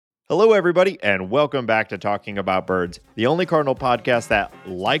Hello, everybody, and welcome back to Talking About Birds, the only Cardinal podcast that,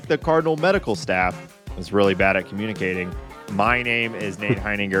 like the Cardinal medical staff, is really bad at communicating. My name is Nate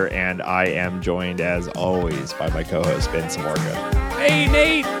Heininger, and I am joined, as always, by my co-host, Ben Samorka. Hey,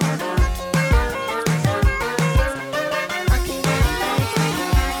 Nate!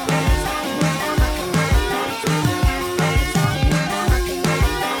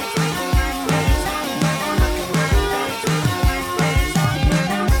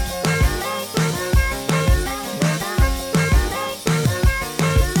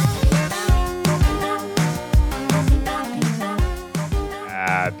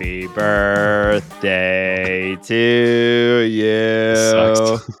 Happy birthday to you.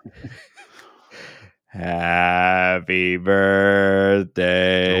 Sucks. Happy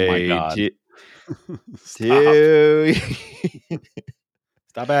birthday Oh my God. to Stop. you.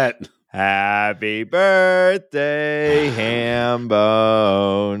 Stop it. Happy birthday,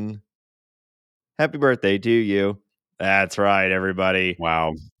 Hambone. Happy birthday to you. That's right, everybody.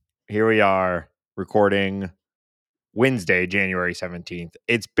 Wow. Here we are recording Wednesday, January 17th.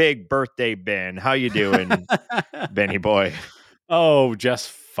 It's big birthday, Ben. How you doing, Benny boy? Oh, just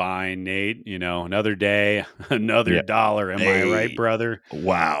fine, Nate. You know, another day, another Yeah. dollar. Am I right, brother?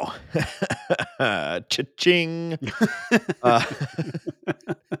 Wow. Cha-ching.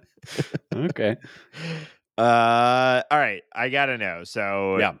 Okay. All right. I gotta know.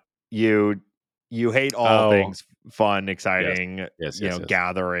 So Yeah. you hate all Oh. things fun, exciting, Yes.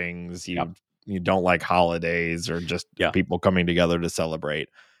 gatherings. Yep. You don't like holidays or just Yeah. people coming together to celebrate.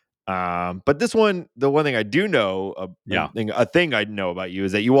 But this one, the one thing I do know, a thing I know about you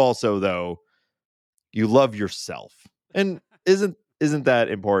is that you also, though, you love yourself, and isn't that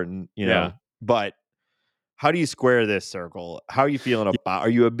important? Yeah. But how do you square this circle? How are you feeling about? Are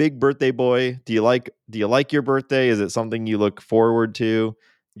you a big birthday boy? Do you like your birthday? Is it something you look forward to?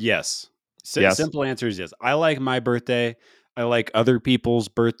 Yes. Yes. Simple answer is yes. I like my birthday. I like other people's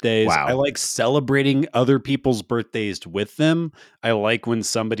birthdays. Wow. I like celebrating other people's birthdays with them. I like when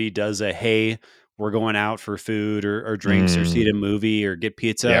somebody does hey, we're going out for food or drinks or see a movie or get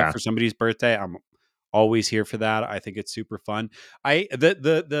pizza for somebody's birthday. I'm always here for that. I think it's super fun.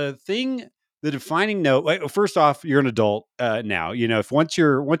 The defining note, like, first off, you're an adult now. You know, if once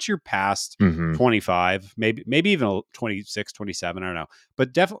you're past 25, maybe even 26, 27, I don't know.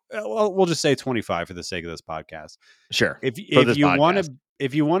 But definitely, well, we'll just say 25 for the sake of this podcast. Sure. If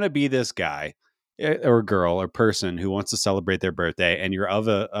you want to be this guy or girl or person who wants to celebrate their birthday and you're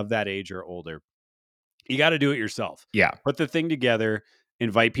of that age or older, you got to do it yourself. Yeah. Put the thing together,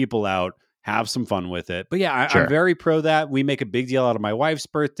 invite people out, have some fun with it. But yeah, Sure. I'm very pro that. We make a big deal out of my wife's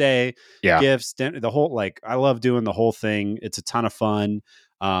birthday, gifts, the whole, I love doing the whole thing. It's a ton of fun.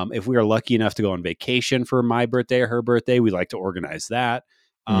 If we are lucky enough to go on vacation for my birthday or her birthday, we like to organize that.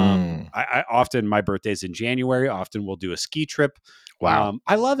 I often, my birthday's in January. Often we'll do a ski trip. Wow.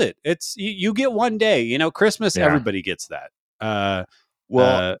 I love it. It's you get one day, Christmas, everybody gets that. I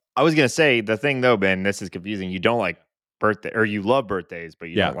was going to say the thing though, Ben, this is confusing. You don't like birthday, or you love birthdays, but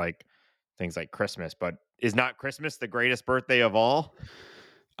you don't like things like Christmas. But is not Christmas the greatest birthday of all?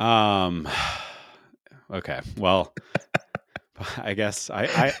 Okay. Well, I guess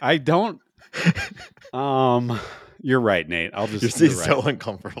I don't. You're right, Nate. You're so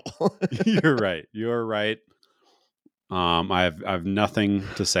uncomfortable. You're right. You're right. I have nothing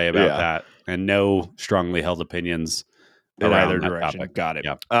to say about that, and no strongly held opinions in either that direction. Topic. Got it.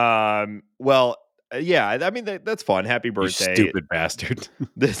 Yeah. Well, yeah. I mean, that's fun. Happy birthday, you stupid bastard!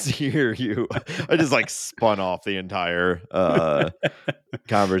 This year, I just spun off the entire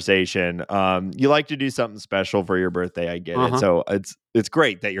conversation. You like to do something special for your birthday. I get it. So it's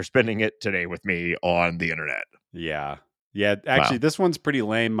great that you're spending it today with me on the internet. Yeah. Actually, This one's pretty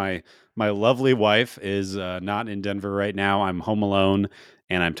lame. My lovely wife is not in Denver right now. I'm home alone,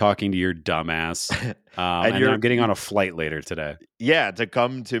 and I'm talking to your dumbass. And I'm getting on a flight later today. Yeah, to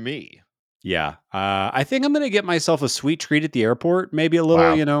come to me. Yeah. I think I'm going to get myself a sweet treat at the airport. Maybe a little,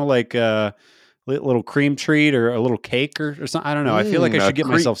 a little cream treat or a little cake or something. I don't know. I feel like I should get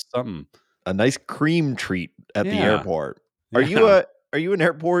myself something. A nice cream treat at the airport. Are you an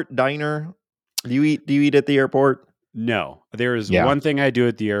airport diner? Do you eat at the airport? No. There is one thing I do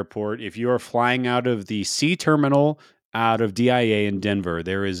at the airport. If you are flying out of the C terminal out of DIA in Denver,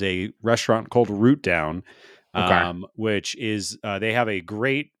 there is a restaurant called Root Down, which is they have a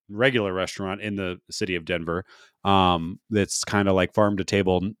great regular restaurant in the city of Denver that's kind of like farm to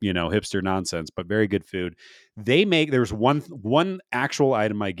table, hipster nonsense, but very good food. There's one actual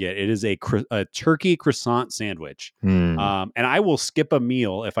item I get. It is a turkey croissant sandwich. And I will skip a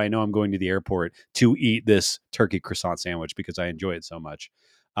meal if I know I'm going to the airport to eat this turkey croissant sandwich because I enjoy it so much.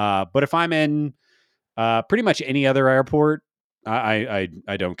 But if I'm in pretty much any other airport, I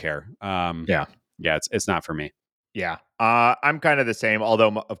don't care. Yeah. Yeah, it's not for me. Yeah. I'm kind of the same,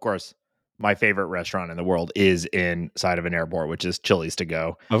 although of course my favorite restaurant in the world is inside of an airport, which is Chili's to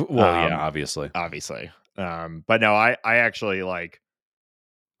go. Well, yeah, obviously. But no, I actually like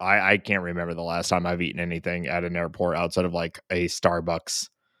I can't remember the last time I've eaten anything at an airport outside of like a Starbucks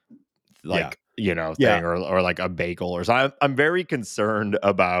Yeah. thing or like a bagel or something. I'm very concerned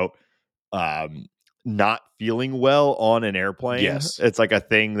about not feeling well on an airplane. Yes. It's like a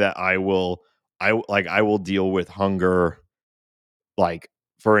thing that I will deal with hunger like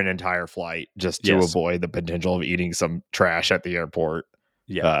for an entire flight just to Yes. avoid the potential of eating some trash at the airport.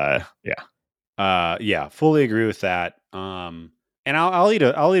 Yeah. Yeah. Yeah, fully agree with that. And I'll eat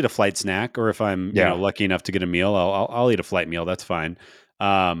a flight snack, or if I'm Yeah. lucky enough to get a meal, I'll eat a flight meal. That's fine.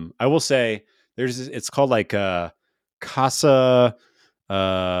 I will say it's called like Casa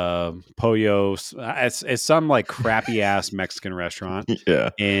Pollo. It's some like crappy ass Mexican restaurant Yeah.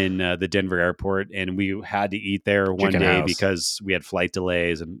 in the Denver airport, and we had to eat there one Chicken day house. because we had flight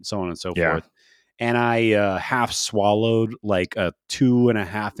delays and so on and so Yeah. forth. And I half swallowed like a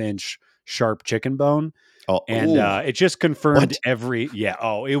 2.5-inch sharp chicken bone. Oh, And it just confirmed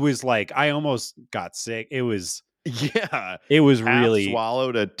what? it was like I almost got sick. It was Yeah. Half really,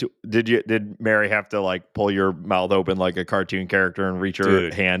 swallowed did Mary have to like pull your mouth open like a cartoon character and reach her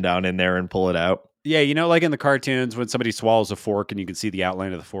dude. hand down in there and pull it out? Yeah, like in the cartoons when somebody swallows a fork and you can see the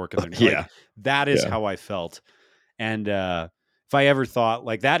outline of the fork, and they're like, Yeah. that is Yeah. how I felt. And if I ever thought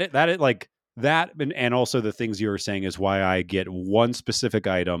like that, and also the things you were saying is why I get one specific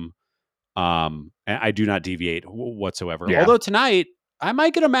item, and I do not deviate whatsoever. Yeah. Although tonight I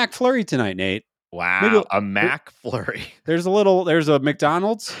might get a McFlurry tonight, Nate. Maybe Wow, a McFlurry. there's a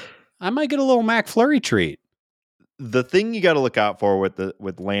McDonald's. I might get a little McFlurry treat. The thing you got to look out for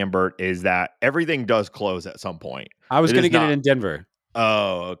with Lambert is that everything does close at some point. I was It going to is get it not. in Denver,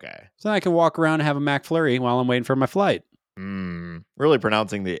 Oh, okay. so I can walk around and have a McFlurry while I'm waiting for my flight. Really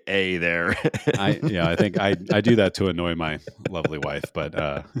pronouncing the A there. I think I do that to annoy my lovely wife, but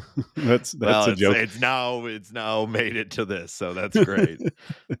that's Well, a joke. it's now made it to this, so that's great.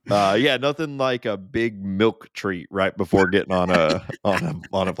 Yeah, nothing like a big milk treat right before getting on a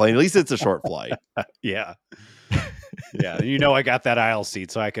plane. At least it's a short flight. Yeah. Yeah, I got that aisle seat,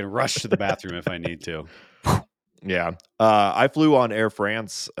 so I can rush to the bathroom if I need to. Yeah. I flew on Air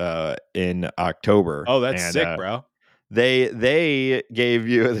France in October. Oh, that's sick, bro. They gave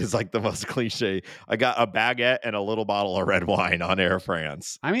you, it's like the most cliche. I got a baguette and a little bottle of red wine on Air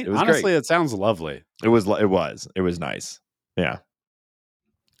France. I mean, it was honestly, great. it sounds lovely. It was nice. Yeah.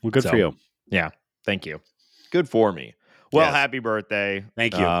 Well, good for you. Yeah. Thank you. Good for me. Well, Yes. Happy birthday.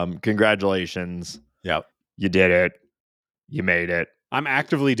 Thank you. Congratulations. Yep. You did it. You made it. I'm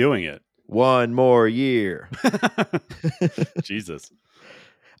actively doing it. One more year. Jesus.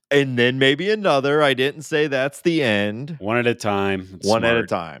 And then maybe another. I didn't say that's the end. One at a time. One at a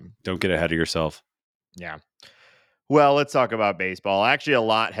time. Don't get ahead of yourself. Yeah. Well, let's talk about baseball. Actually, a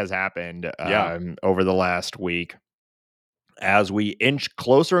lot has happened over the last week. As we inch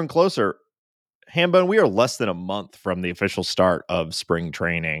closer and closer, Hambone, we are less than a month from the official start of spring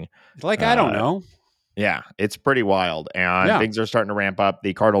training. I don't know. Yeah, it's pretty wild. And things are starting to ramp up.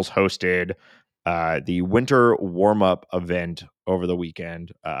 The Cardinals hosted the winter warm-up event over the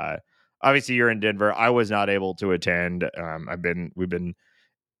weekend. Obviously, you're in Denver. I was not able to attend. We've been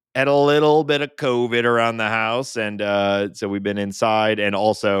at a little bit of COVID around the house, and so we've been inside. And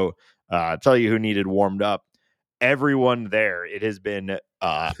also, tell you who needed warmed up. Everyone there. It has been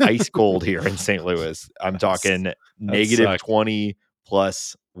ice cold here in St. Louis. I'm talking negative 20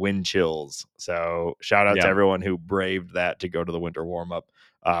 plus wind chills. So shout out to everyone who braved that to go to the winter warm up.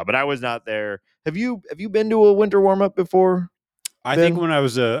 But I was not there. Have you been to a winter warm up before? I think when I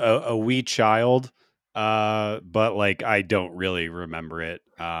was a wee child, but like I don't really remember it.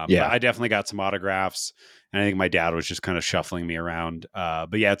 But I definitely got some autographs, and I think my dad was just kind of shuffling me around.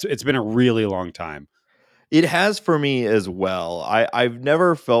 But yeah, it's been a really long time. It has for me as well. I've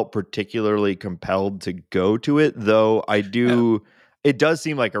never felt particularly compelled to go to it, though I do. Yeah. It does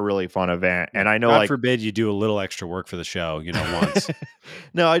seem like a really fun event. And I know, God forbid you do a little extra work for the show, once.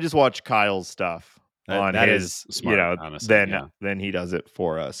 No, I just watch Kyle's stuff on that his, is smart, honestly, then he does it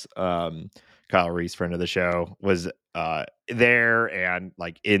for us. Kyle Reese, friend of the show, was there and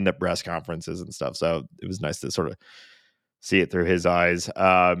like in the press conferences and stuff. So it was nice to sort of see it through his eyes.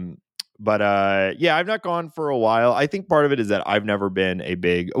 But I've not gone for a while. I think part of it is that I've never been a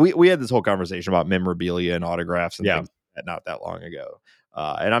big. We had this whole conversation about memorabilia and autographs and things like that not that long ago.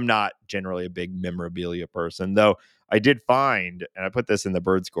 And I'm not generally a big memorabilia person, though. I did find, and I put this in the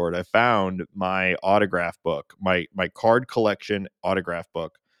bird scored, I found my autograph book, my card collection autograph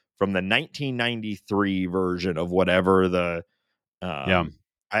book from the 1993 version of whatever the I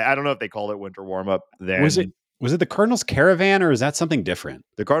don't know if they called it winter warm up then. Was it the Cardinals Caravan, or is that something different?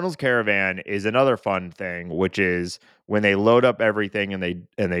 The Cardinals Caravan is another fun thing, which is when they load up everything and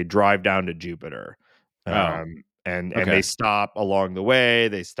they drive down to Jupiter. And they stop along the way.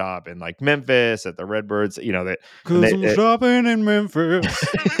 They stop in like Memphis at the Redbirds, that because I'm shopping in Memphis.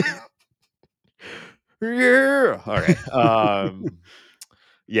 Yeah. All right.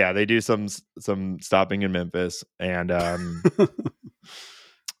 Yeah, they do some stopping in Memphis, and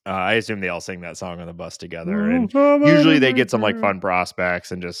I assume they all sing that song on the bus together. And usually they get some like fun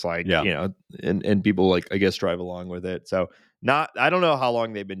prospects and just like and people like I guess drive along with it. So I don't know how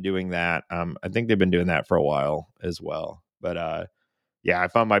long they've been doing that. I think they've been doing that for a while as well. But yeah, I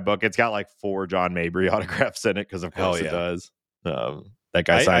found my book. It's got like 4 John Mabry autographs in it because of course it does. That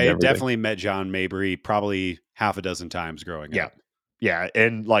guy signed everything. I definitely met John Mabry probably half a dozen times growing up. Yeah,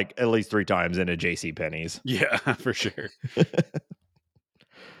 and like at least 3 times in a J.C. Penney's. Yeah, for sure.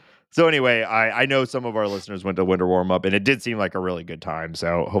 So anyway, I know some of our listeners went to winter warm up, and it did seem like a really good time.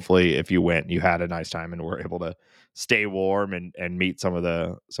 So hopefully, if you went, you had a nice time and were able to stay warm and meet some of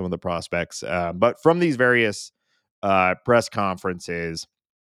the prospects. But from these various press conferences,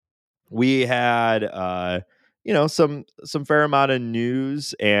 we had some fair amount of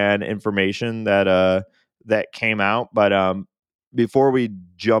news and information that came out. But before we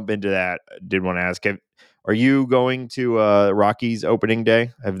jump into that, I did want to ask, are you going to Rockies opening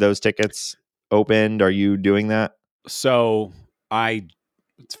day? Have those tickets opened? Are you doing that? So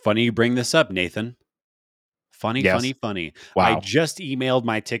it's funny you bring this up, Nathan. Funny. Wow. I just emailed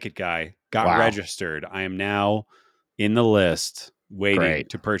my ticket guy, got registered. I am now in the list waiting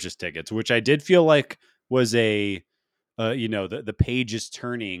to purchase tickets, which I did feel like was the page is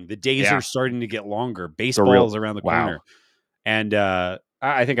turning. The days are starting to get longer. Baseball is around the corner. And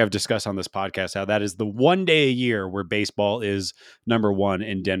I think I've discussed on this podcast how that is the one day a year where baseball is number one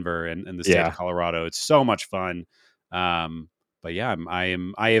in Denver and the state of Colorado. It's so much fun. But yeah,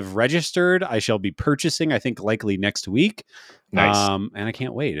 I have registered. I shall be purchasing, I think likely next week. Nice. And I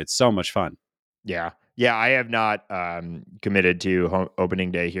can't wait. It's so much fun. Yeah. Yeah. I have not committed to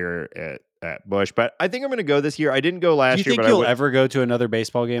opening day here at Busch, but I think I'm going to go this year. I didn't go last year. Do you think you'll ever go to another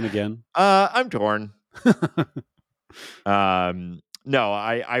baseball game again? I'm torn. No,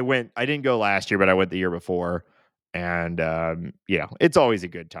 I went. I didn't go last year, but I went the year before, and it's always a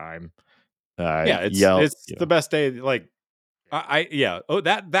good time. It's the best day. Like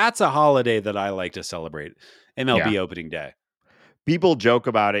that's a holiday that I like to celebrate. MLB opening day. People joke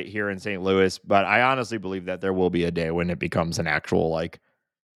about it here in St. Louis, but I honestly believe that there will be a day when it becomes an actual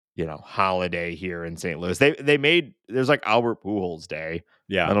holiday here in St. Louis. There's like Albert Pujols Day.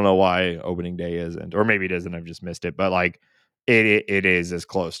 Yeah. I don't know why opening day isn't, or maybe it isn't. I've just missed it. But like it is as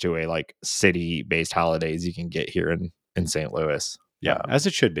close to a like city based holiday as you can get here in St. Louis. Yeah, as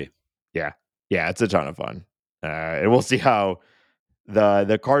it should be. Yeah. Yeah. It's a ton of fun. And we'll see how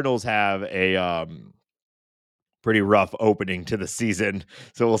the Cardinals have a pretty rough opening to the season.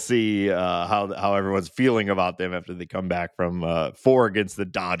 So we'll see how everyone's feeling about them after they come back from 4 against the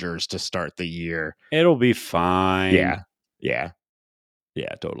Dodgers to start the year. It'll be fine. Yeah,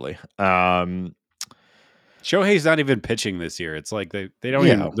 totally. Shohei's not even pitching this year. It's like they don't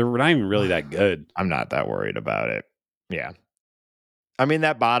even, they're not even really that good. I'm not that worried about it. Yeah. I mean,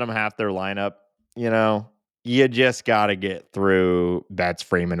 that bottom half their lineup, you just got to get through Betts,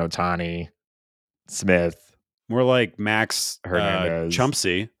 Freeman, Ohtani, Smith. More like Max Hernandez.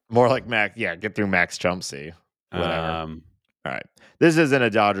 Chumpsy. More like Max. Yeah, get through Max Chumpsy. Whatever. All right. This isn't a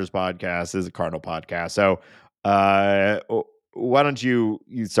Dodgers podcast. This is a Cardinal podcast. So why don't you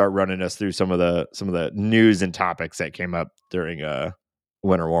start running us through some of the news and topics that came up during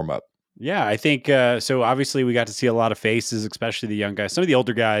winter warm-up? Yeah, I think so. Obviously, we got to see a lot of faces, especially the young guys. Some of the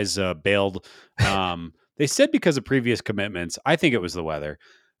older guys bailed. They said because of previous commitments. I think it was the weather.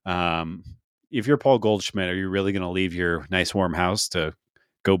 If you're Paul Goldschmidt, are you really going to leave your nice warm house to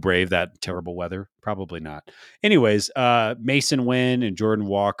go brave that terrible weather? Probably not. Anyways, Mason Wynn and Jordan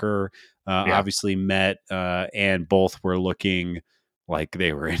Walker obviously met, and both were looking like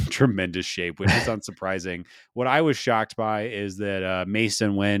they were in tremendous shape, which is unsurprising. What I was shocked by is that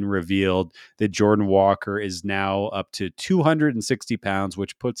Mason Wynn revealed that Jordan Walker is now up to 260 pounds,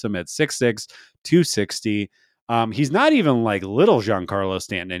 which puts him at 6'6", 260. He's not even like little Giancarlo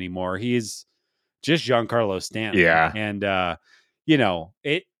Stanton anymore. He's just Giancarlo Stanton. Yeah. And,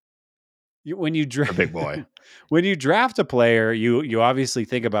 when you draft a big boy, when you draft a player, you obviously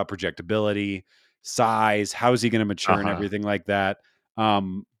think about projectability. size, how's he going to mature and Uh-huh. everything like that.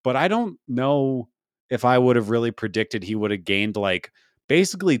 But I don't know if I would have really predicted he would have gained like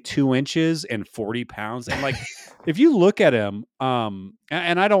basically 2 inches and 40 pounds. And like, if you look at him, and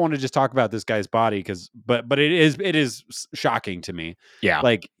I don't want to just talk about this guy's body but it is shocking to me. Yeah.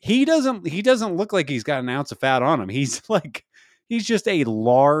 Like he doesn't look like he's got an ounce of fat on him. He's just a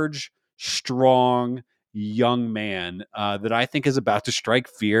large, strong, young man that I think is about to strike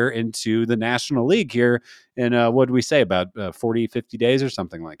fear into the National League here in, what did we say, about 40, 50 days or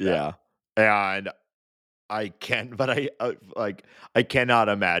something like that. Yeah. And I can, but I cannot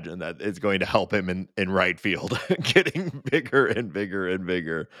imagine that it's going to help him in right field, getting bigger and bigger and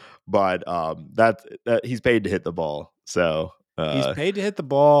bigger. But that he's paid to hit the ball, so He's paid to hit the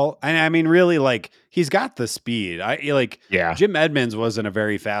ball. And I mean, really, like, he's got the speed. yeah, Jim Edmonds wasn't a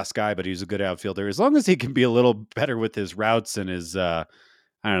very fast guy, but he was a good outfielder. As long as he can be a little better with his routes and his, I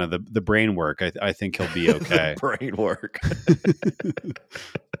don't know, the brain work, I think he'll be the okay. brain work.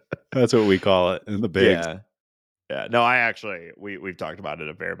 That's what we call it in the bigs. Yeah, yeah. No, I actually we've talked about it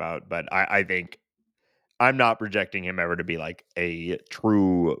a fair amount, but I think I'm not projecting him ever to be like a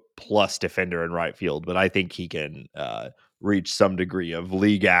true plus defender in right field, but I think he can reach some degree of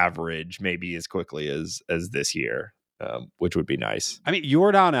league average maybe as quickly as this year, which would be nice. I mean,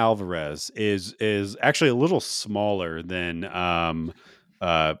 Yordan Alvarez is actually a little smaller than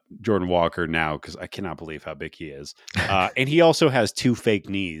Jordan Walker now, because I cannot believe how big he is. And he also has 2 fake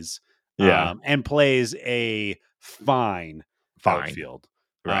knees, Yeah, and plays a fine fine, outfield.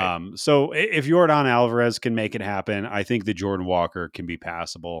 right? So if Yordan Alvarez can make it happen, I think the Jordan Walker can be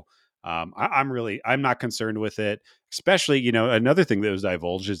passable. I'm not concerned with it, especially, another thing that was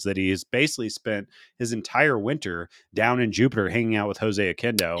divulged is that he has basically spent his entire winter down in Jupiter hanging out with Jose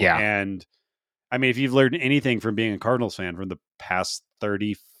Akendo. Yeah, And I mean, if you've learned anything from being a Cardinals fan from the past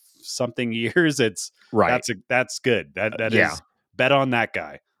 30 something years, right. that's good. That Yeah. is, bet on that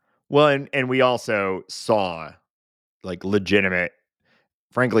guy. Well, and we also saw like legitimate,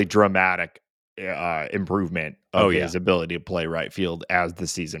 frankly, dramatic improvement Oh of yeah. his ability to play right field as the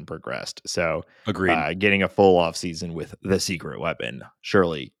season progressed. So, Agreed. getting a full off season with the secret weapon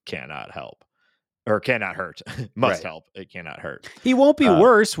surely cannot help or cannot hurt. Must Right. help. It cannot hurt. He won't be Uh,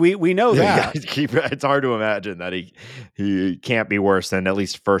 worse. We know yeah, that. it's hard to imagine that he can't be worse than at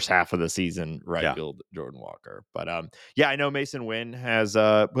least first half of the season right Yeah. field Jordan Walker. But yeah, I know Mason Wynn has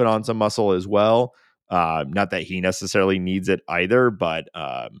put on some muscle as well. Not that he necessarily needs it either, but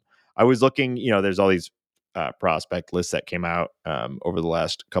I was looking, there's all these prospect lists that came out over the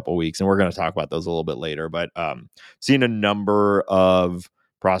last couple of weeks, and we're going to talk about those a little bit later. But seeing a number of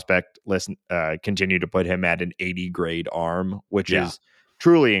prospect lists continue to put him at an 80 grade arm, which Yeah. is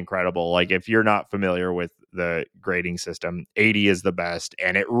truly incredible. Like, if you're not familiar with the grading system, 80 is the best,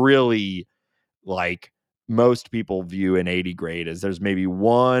 and it really, like, most people view an 80 grade as there's maybe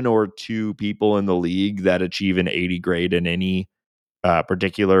 1 or 2 people in the league that achieve an 80 grade in any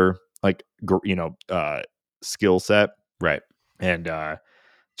particular, like, skill set. Right. And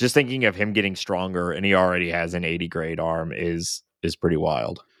just thinking of him getting stronger, and he already has an 80 grade arm, is pretty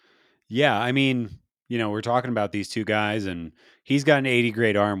wild. Yeah, I mean, we're talking about these two guys, and he's got an 80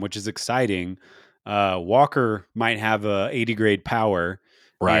 grade arm, which is exciting. Walker might have a 80 grade power,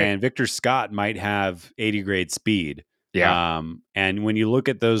 Right. and Victor Scott might have 80 grade speed. Yeah. And when you look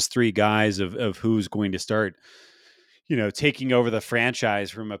at those 3 guys of who's going to start, taking over the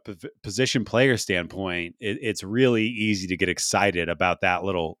franchise from a position player standpoint, it's really easy to get excited about that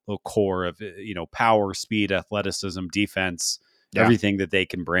little core of, power, speed, athleticism, defense, Yeah. everything that they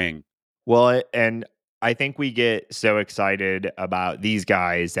can bring. Well, and I think we get so excited about these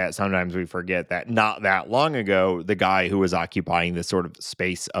guys that sometimes we forget that not that long ago, the guy who was occupying this sort of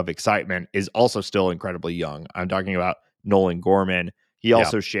space of excitement is also still incredibly young. I'm talking about Nolan Gorman. He Yeah.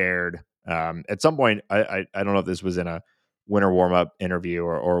 also shared at some point, I don't know if this was in a winter warm up interview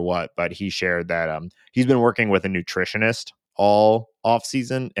or what, but he shared that he's been working with a nutritionist all off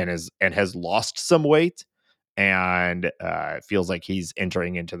season and has lost some weight, and feels like he's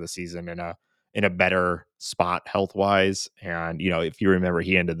entering into the season in a better spot health wise. And if you remember,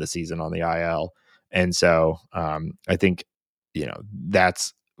 he ended the season on the IL, and so I think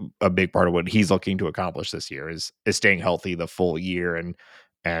that's a big part of what he's looking to accomplish this year is staying healthy the full year. And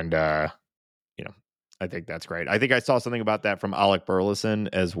you know I think that's great. I think I saw something about that from Alec Burleson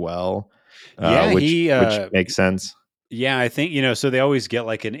as well, Yeah, which makes sense. yeah, I think, so they always get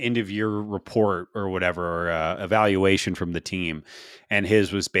like an end of year report or whatever, or evaluation from the team. And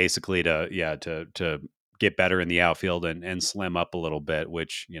his was basically to get better in the outfield and slim up a little bit,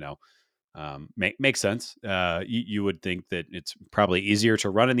 which, Makes sense. You would think that it's probably easier to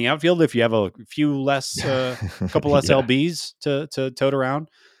run in the outfield if you have a few less, couple less Yeah. LBs to tote around.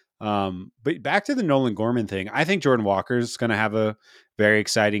 But back to the Nolan Gorman thing, I think Jordan Walker's going to have a very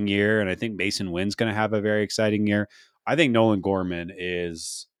exciting year, and I think Mason Wynn's going to have a very exciting year. I think Nolan Gorman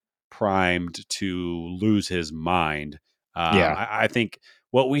is primed to lose his mind. Yeah. I think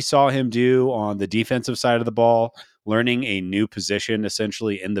what we saw him do on the defensive side of the ball, learning a new position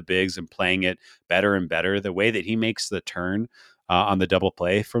essentially in the bigs and playing it better and better, the way that he makes the turn on the double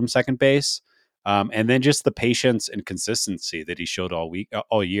play from second base. And then just the patience and consistency that he showed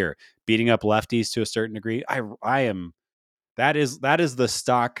all year, beating up lefties to a certain degree. I am that is the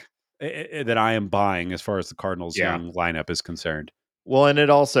stock that I am buying as far as the Cardinals' Yeah. young lineup is concerned. Well, and it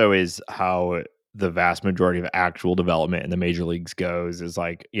also is how the vast majority of actual development in the major leagues goes is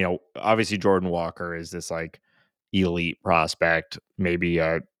like, obviously Jordan Walker is this like elite prospect, maybe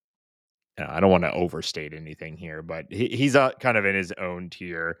I don't want to overstate anything here, but he's kind of in his own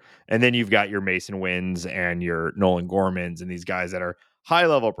tier. And then you've got your Mason Winns and your Nolan Gormans and these guys that are high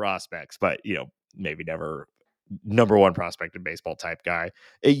level prospects, but maybe never number one prospect in baseball type guy.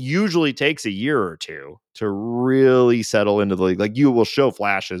 It usually takes a year or two to really settle into the league. Like you will show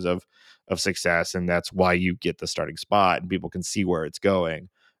flashes of success, and that's why you get the starting spot and people can see where it's going.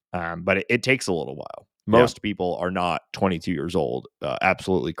 But it takes a little while. Yeah. Most people are not 22 years old,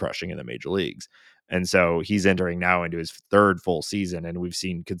 absolutely crushing in the major leagues. And so he's entering now into his third full season, and we've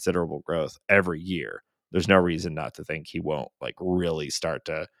seen considerable growth every year. There's no reason not to think he won't like really start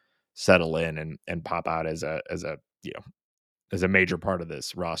to settle in and pop out as a as a major part of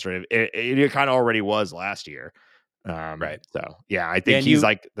this roster. It kind of already was last year. Right. So yeah, I Yeah, think and he's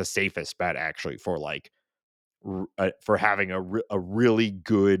like the safest bet actually for like for having a really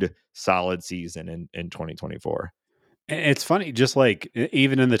good solid season in 2024. it's funny, just like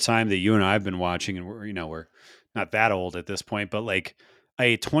even in the time that you and I have been watching, and we're not that old at this point, but like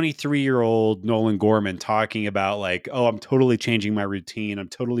a 23-year-old Nolan Gorman talking about like, oh, I'm totally changing my routine, I'm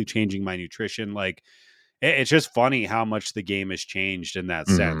totally changing my nutrition. Like, it's just funny how much the game has changed in that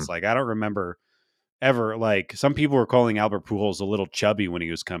Mm-hmm. sense. Like, I don't remember ever like some people were calling Albert Pujols a little chubby when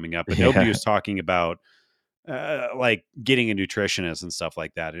he was coming up, but nobody Yeah. was talking about like getting a nutritionist and stuff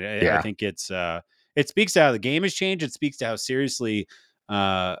like that. I Yeah. think it speaks to how the game has changed. It speaks to how seriously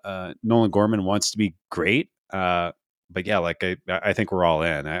Nolan Gorman wants to be great. But yeah, like I think we're all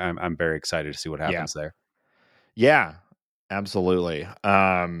in. I'm very excited to see what Yeah. happens there. Yeah. Absolutely.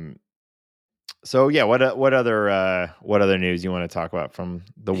 So yeah, what other news you want to talk about from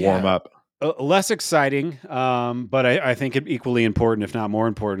the warm Yeah. up? Less exciting, but I think equally important, if not more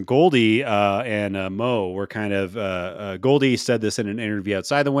important. Goldie and Mo were kind of. Goldie said this in an interview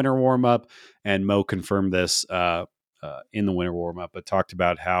outside the winter warm up, and Mo confirmed this in the winter warm up, but talked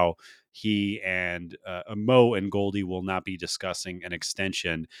about how he and Mo and Goldie will not be discussing an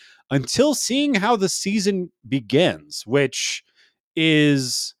extension until seeing how the season begins, which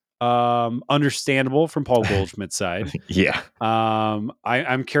is understandable from Paul Goldschmidt's side. Yeah.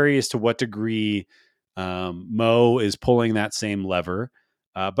 I'm curious to what degree Mo is pulling that same lever,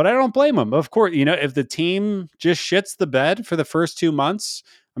 but I don't blame him. Of course, if the team just shits the bed for the first 2 months,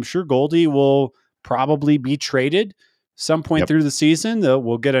 I'm sure Goldie will probably be traded some point Yep. through the season.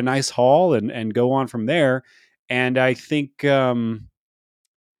 We'll get a nice haul and go on from there. And I think he doesn't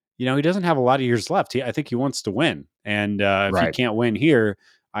have a lot of years left. I think he wants to win, and if he Right. can't win here,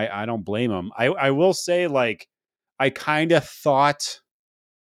 I don't blame him. I will say, like, I kind of thought,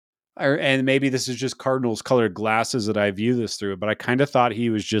 and maybe this is just Cardinals colored glasses that I view this through, but I kind of thought he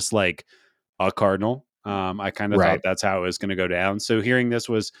was just like a Cardinal. I kind of thought Right. that's how it was going to go down. So hearing this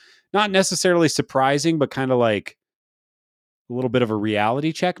was not necessarily surprising, but kind of like a little bit of a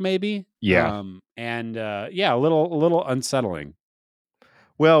reality check, maybe. Yeah. And yeah, a little unsettling.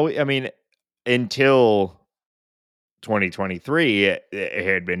 Well, I mean, until 2023, it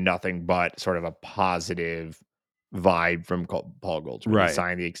had been nothing but sort of a positive vibe from Paul Goldschmidt. He Right.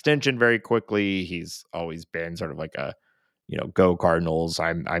 signed the extension very quickly. He's always been sort of like a, go Cardinals.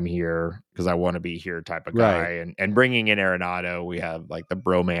 I'm here because I want to be here type of guy. Right. And bringing in Arenado, we have like the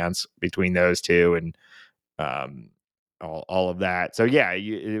bromance between those two and um all of that. So yeah,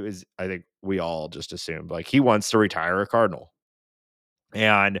 it was. I think we all just assumed like he wants to retire a Cardinal.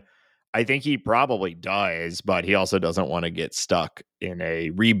 And I think he probably does, but he also doesn't want to get stuck in a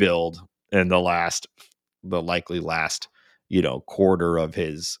rebuild in the likely last, quarter of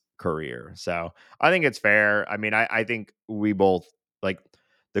his career. So I think it's fair. I mean, I think we both like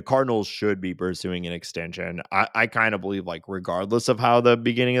the Cardinals should be pursuing an extension. I kind of believe like regardless of how the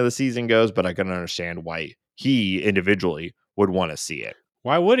beginning of the season goes, but I can understand why he individually would want to see it.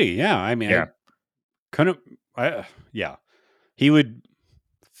 Why would he? Yeah, I mean, Yeah. I couldn't. Yeah, he would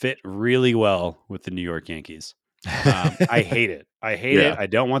fit really well with the New York Yankees. I hate it. I hate it. Yeah. I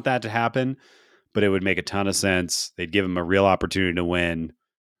don't want that to happen, but it would make a ton of sense. They'd give him a real opportunity to win.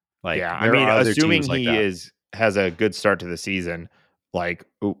 Like Yeah. I there mean, are other assuming teams like he that. has a good start to the season, like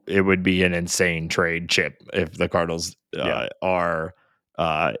it would be an insane trade chip if the Cardinals Yeah, are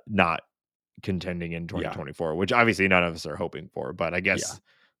not contending in yeah, 2024, which obviously none of us are hoping for. But I yeah. guess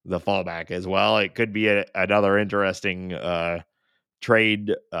the fallback as well, it could be another interesting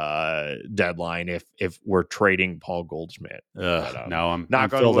trade deadline if we're trading Paul Goldschmidt. But No, I'm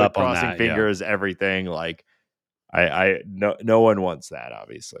knock on filled wood, up on crossing that. Yeah. fingers, everything. Like I no one wants that,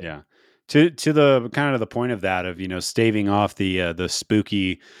 obviously. Yeah. To the kind of the point of that, of staving off the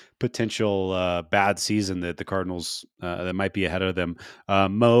spooky potential bad season that the Cardinals that might be ahead of them.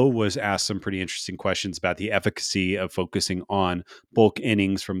 Mo was asked some pretty interesting questions about the efficacy of focusing on bulk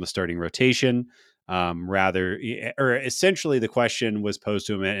innings from the starting rotation. Or essentially, the question was posed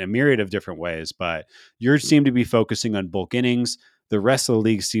to him in a myriad of different ways. But yours seem to be focusing on bulk innings. The rest of the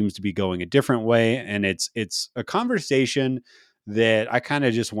league seems to be going a different way, and it's a conversation that I kind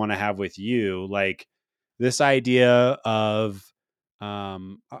of just want to have with you, like this idea of,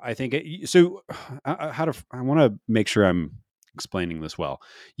 I think so. I want to make sure I'm explaining this well.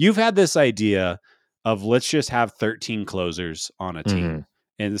 You've had this idea of let's just have 13 closers on a Hmm. team,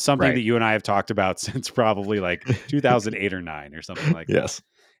 and it's something Right. that you and I have talked about since probably like 2008 or 9 or something like that. Yes.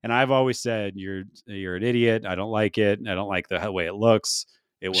 And I've always said you're an idiot. I don't like it. I don't like the way it looks.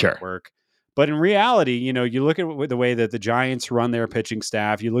 It wouldn't Sure. work. But in reality, you look at the way that the Giants run their pitching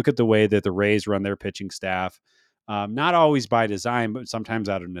staff. You look at the way that the Rays run their pitching staff. Not always by design, but sometimes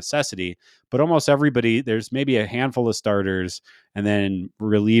out of necessity. But almost everybody, there's maybe a handful of starters and then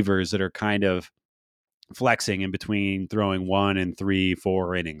relievers that are kind of flexing in between throwing 1 and 3,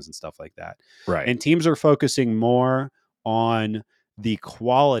 4 innings and stuff like that. Right. And teams are focusing more on the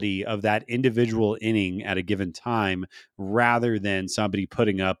quality of that individual inning at a given time rather than somebody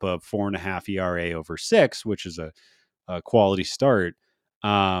putting up a 4.5 ERA over 6, which is a quality start.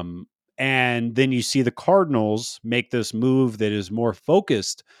 And then you see the Cardinals make this move that is more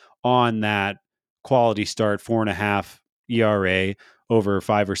focused on that quality start, 4.5 ERA over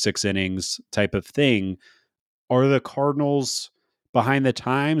 5 or 6 innings type of thing. Are the Cardinals behind the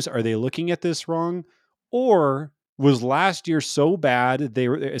times? Are they looking at this wrong? Or was last year so bad they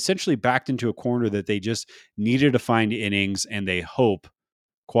were essentially backed into a corner that they just needed to find innings and they hope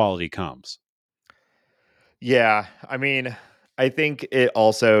quality comes? Yeah. I mean, I think it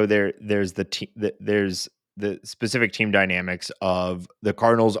also there's there's the specific team dynamics of the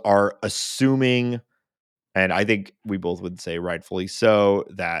Cardinals are assuming, and I think we both would say rightfully so,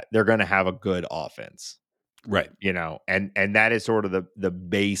 that they're going to have a good offense. Right. And that is sort of the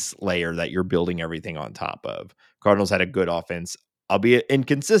base layer that you're building everything on top of. Cardinals had a good offense, albeit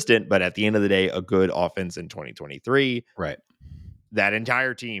inconsistent, but at the end of the day, a good offense in 2023. Right. That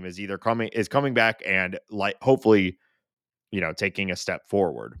entire team is coming back and, like, hopefully, taking a step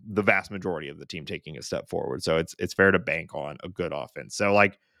forward. The vast majority of the team taking a step forward. So it's fair to bank on a good offense. So,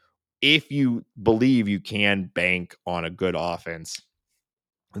 like, if you believe you can bank on a good offense,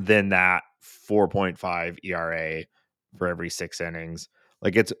 then that 4.5 ERA for every 6 innings,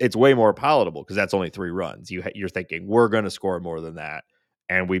 like, it's way more palatable because that's only 3 runs. You're thinking we're going to score more than that,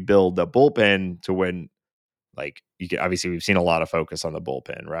 and we build the bullpen to win. Like, you can obviously, we've seen a lot of focus on the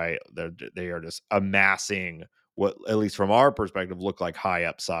bullpen, right? They are just amassing what, at least from our perspective, look like high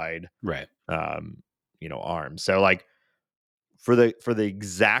upside, Right. arms. So, like, for the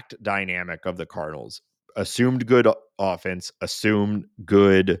exact dynamic of the Cardinals, assumed good offense, assumed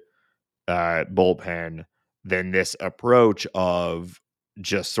good bullpen, then this approach of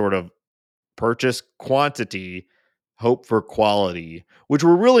just sort of purchase quantity, hope for quality, which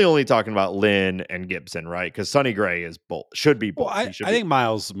we're really only talking about Lynn and Gibson, right? Because Sonny Gray should be Well, both. He should I be, think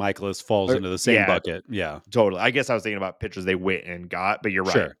Miles Michaelis falls into the same yeah, bucket. Yeah. totally. I guess I was thinking about pitchers they went and got, but you're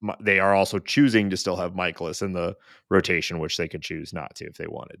right. Sure. They are also choosing to still have Michaelis in the rotation, which they could choose not to if they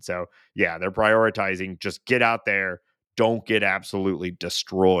wanted. So, yeah, they're prioritizing just get out there, don't get absolutely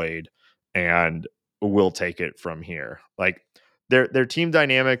destroyed, and we'll take it from here. Like, their team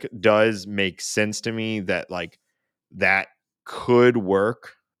dynamic does make sense to me that, like, that could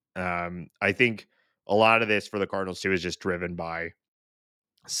work. I think a lot of this for the Cardinals too is just driven by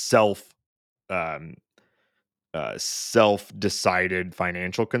self um self-decided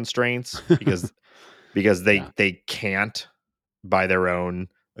financial constraints because they Yeah. they can't, by their own,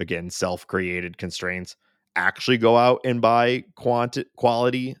 again, self-created constraints, actually go out and buy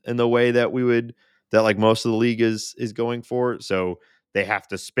quality in the way that like most of the league is going for. So they have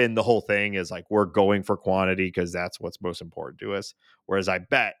to spin the whole thing as like we're going for quantity because that's what's most important to us. Whereas I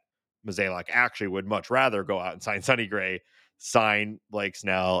bet Mozeliak actually would much rather go out and sign Sonny Gray, sign Blake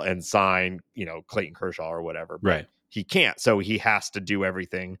Snell, and sign, Clayton Kershaw or whatever. But Right. he can't. So he has to do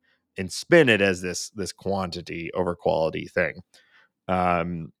everything and spin it as this quantity over quality thing.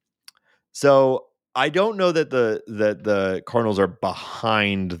 So I don't know that the Cardinals are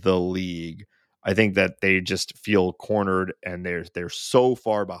behind the league. I think that they just feel cornered and they're so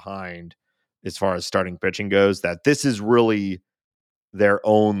far behind as far as starting pitching goes that this is really their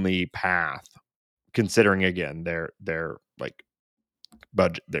only path, considering again their like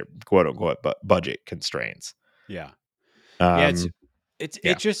budget, their quote unquote budget constraints. Yeah. Yeah. Um, It's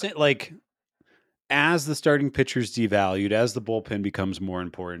just like, as the starting pitcher's devalued, as the bullpen becomes more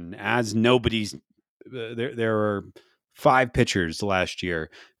important, as nobody's there are 5 pitchers last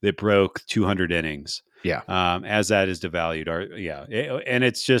year that broke 200 innings. Yeah. As that is devalued, and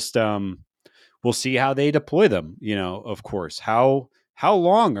it's just we'll see how they deploy them. Of course, how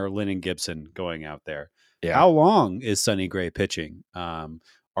long are Lynn and Gibson going out there? Yeah. How long is Sonny Gray pitching?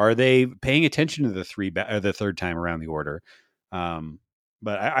 Are they paying attention to the third time around the order?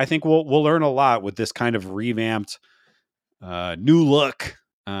 But I think we'll learn a lot with this kind of revamped, new look,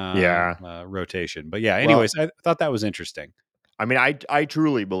 rotation. But yeah, anyways, I thought that was interesting. I mean, I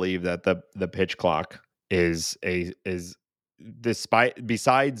truly believe that the pitch clock is despite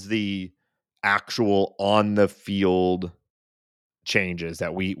besides the actual on the field changes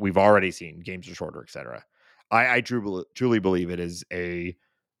that we've already seen, games are shorter, etc. I truly believe it is a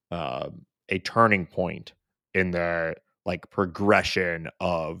turning point in the like progression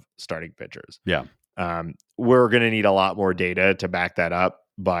of starting pitchers. Yeah. We're going to need a lot more data to back that up.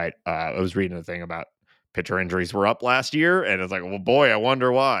 But I was reading a thing about pitcher injuries were up last year, and it's like, well, boy, I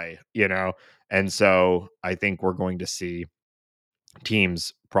wonder why, And so I think we're going to see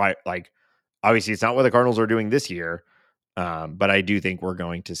teams like, obviously it's not what the Cardinals are doing this year, but I do think we're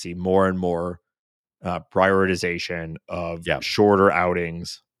going to see more and more prioritization of shorter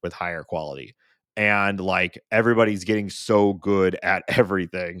outings with higher quality. And like everybody's getting so good at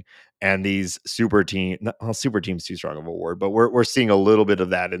everything. And these super team's too strong of a word, but we're seeing a little bit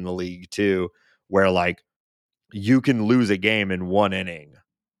of that in the league too, where like you can lose a game in 1 inning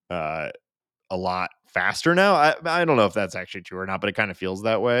a lot faster now. I don't know if that's actually true or not, but it kind of feels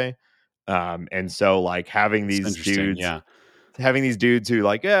that way. And so like having these dudes who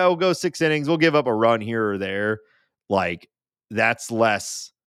like, yeah, we'll go 6 innings, we'll give up a run here or there. Like that's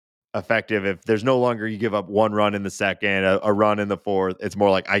less effective if there's no longer you give up 1 run in the second, a run in the fourth. It's more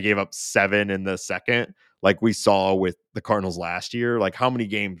like I gave up 7 in the second, like we saw with the Cardinals last year. Like how many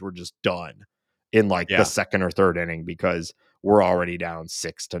games were just done in like the second or third inning because we're already down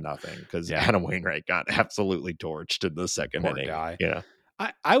 6-0 because Adam Wainwright got absolutely torched in the second inning. Guy. Yeah.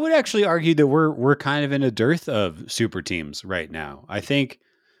 I would actually argue that we're kind of in a dearth of super teams right now. I think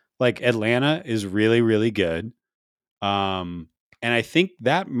like Atlanta is really, really good. And I think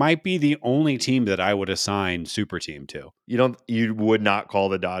that might be the only team that I would assign super team to. You would not call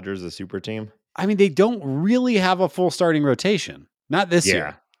the Dodgers a super team? I mean, they don't really have a full starting rotation. Not this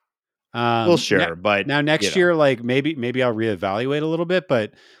year. Well, sure, but now next year, like maybe I'll reevaluate a little bit,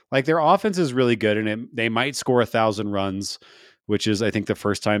 but like their offense is really good, and they might score 1,000 runs, which is I think the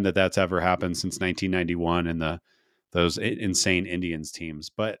first time that's ever happened since 1991 and those insane Indians teams.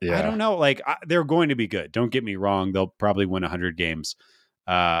 But I don't know, like they're going to be good. Don't get me wrong; they'll probably win 100 games.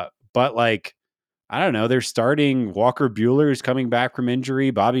 But like I don't know, they're starting Walker Buehler, who's coming back from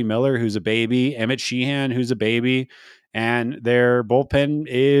injury, Bobby Miller, who's a baby, Emmett Sheehan, who's a baby. And their bullpen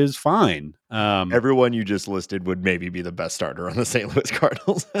is fine. Everyone you just listed would maybe be the best starter on the St. Louis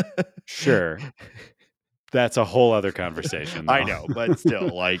Cardinals. Sure. That's a whole other conversation, though. I know, but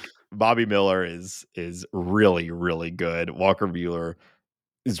still, like Bobby Miller is really, really good. Walker Buehler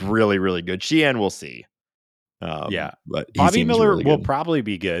is really, really good. Sheehan, we'll see. But Bobby Miller really will probably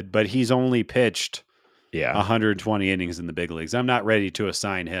be good, but he's only pitched 120 innings in the big leagues. I'm not ready to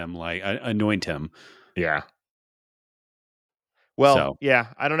assign him, like anoint him. Yeah. Well,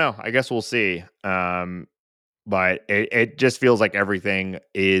 I don't know. I guess we'll see. But it just feels like everything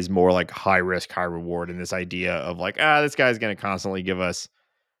is more like high risk, high reward in this idea of like, this guy's going to constantly give us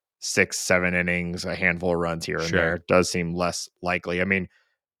 6-7 innings, a handful of runs here and there. It does seem less likely. I mean,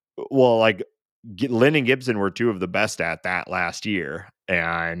 well, like Lynn and Gibson were 2 of the best at that last year.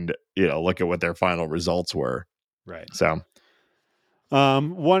 And, look at what their final results were. Right. So.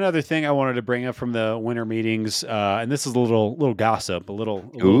 One other thing I wanted to bring up from the winter meetings, and this is a little gossip, a little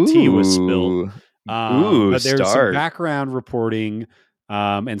tea was spilled. But there's some background reporting,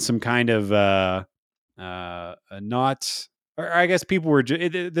 and some kind of not or I guess people were,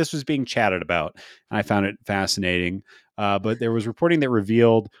 this was being chatted about. And I found it fascinating. But there was reporting that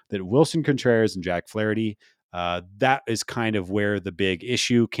revealed that Wilson Contreras and Jack Flaherty, that is kind of where the big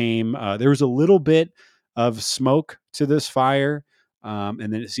issue came. There was a little bit of smoke to this fire. And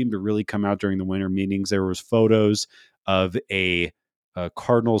then it seemed to really come out during the winter meetings. There was photos of a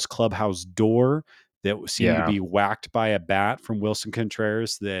Cardinals clubhouse door that seemed to Yeah. be whacked by a bat from Wilson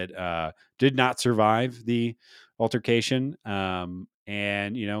Contreras that did not survive the altercation. And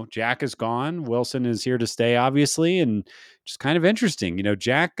Jack is gone. Wilson is here to stay, obviously, and just kind of interesting.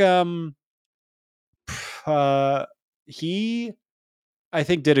 Jack, uh, he I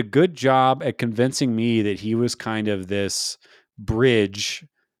think did a good job at convincing me that he was kind of this bridge,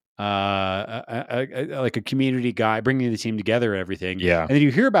 like a community guy, bringing the team together and everything. Yeah. And then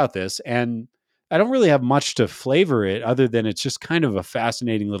you hear about this, and I don't really have much to flavor it other than it's just kind of a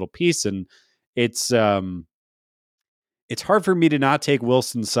fascinating little piece, and it's it's hard for me to not take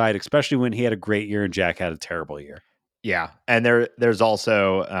Wilson's side, especially when he had a great year and Jack had a terrible year. Yeah. And there's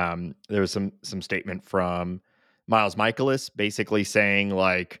also there was some statement from Miles Michaelis basically saying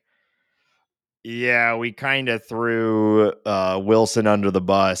like, yeah, we kind of threw Wilson under the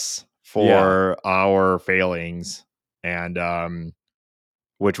bus Yeah, for our failings, and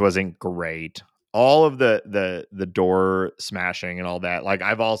which wasn't great. All of the door smashing and all that. Like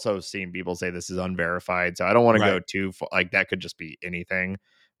I've also seen people say this is unverified, so I don't want to go right. too far. Like that could just be anything.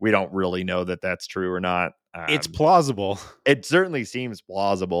 We don't really know that that's true or not. It's plausible. It certainly seems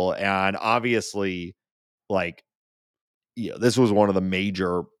plausible, and obviously, like this was one of the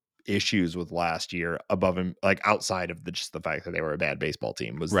major issues with last year above him, like outside of just the fact that they were a bad baseball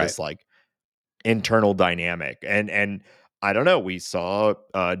team, was Right. this like internal dynamic. And I don't know, we saw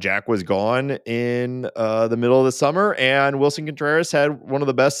Jack was gone in the middle of the summer, and Wilson Contreras had one of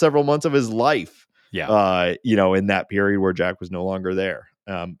the best several months of his life, Yeah. in that period where Jack was no longer there.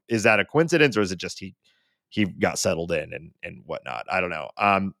 Is that a coincidence, or is it just he got settled in and whatnot? I don't know.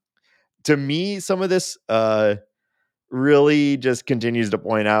 To me, some of this really just continues to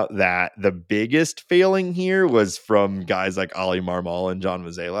point out that the biggest failing here was from guys like Ali Marmol and John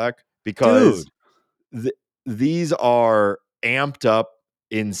Mozeliak, because Dude. these are amped up,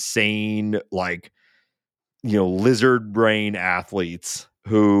 insane, like, lizard brain athletes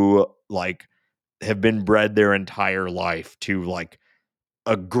who like have been bred their entire life to like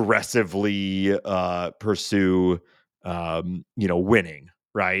aggressively pursue winning,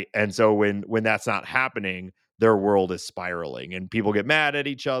 right? And so when that's not happening, their world is spiraling and people get mad at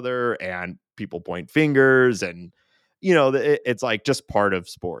each other and people point fingers, and it's like just part of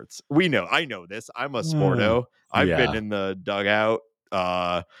sports. I know this. I'm a sporto. I've been Yeah. in the dugout.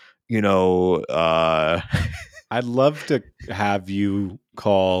 uh you know uh I'd love to have you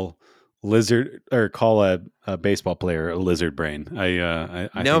call a baseball player a lizard brain. I no,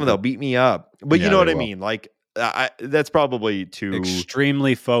 think they'll that, beat me up, but you yeah, know they what I will. mean. Like that's probably too.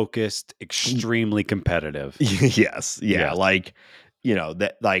 Extremely focused, extremely competitive. Yes. Yeah. Yeah. Like,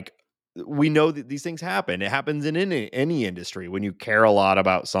 that, like, we know that these things happen. It happens in any industry when you care a lot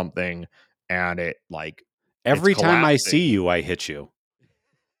about something and it's Every time I see collapsing. you, I hit you.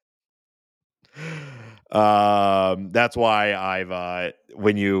 That's why I've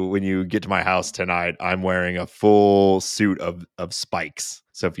when you get to my house tonight, I'm wearing a full suit of spikes.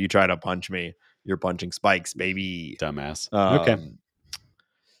 So if you try to punch me, you're punching spikes, baby. Dumbass. Okay. Um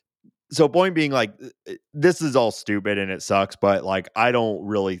so point being, like, this is all stupid and it sucks, but like I don't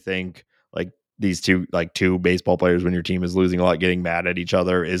really think like these two baseball players, when your team is losing a lot, getting mad at each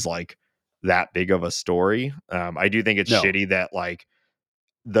other is like that big of a story. I do think it's No. shitty that like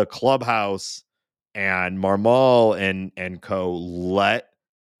the clubhouse and Marmol and co let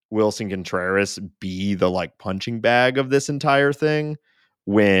Wilson Contreras be the like punching bag of this entire thing,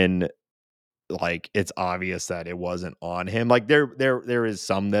 when like it's obvious that it wasn't on him. Like there is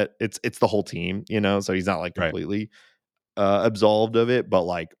some that it's the whole team, so he's not like Right. completely absolved of it, but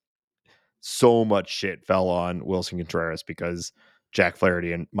like so much shit fell on Wilson Contreras because Jack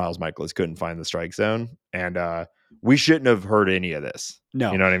Flaherty and Miles Michaelis couldn't find the strike zone, and we shouldn't have heard any of this. You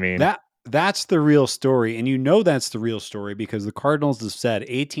No, know what I mean? that's the real story. And that's the real story because the Cardinals have said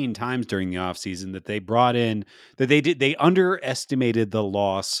 18 times during the offseason that they underestimated the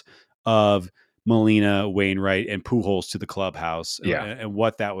loss of Molina, Wainwright, and Pujols to the clubhouse, Yeah. and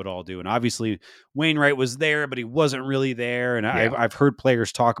what that would all do. And obviously Wainwright was there, but he wasn't really there. And Yeah. I've heard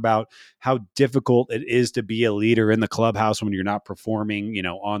players talk about how difficult it is to be a leader in the clubhouse when you're not performing,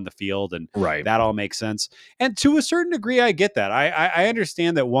 on the field. And Right. that all makes sense. And to a certain degree, I get that. I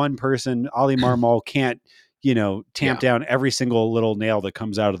understand that one person, Ali Marmol, can't, tamp Yeah. down every single little nail that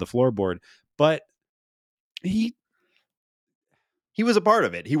comes out of the floorboard, but he he was a part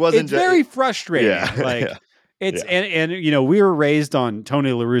of it. He wasn't. It's very frustrating. Yeah, Like yeah, it's yeah. and we were raised on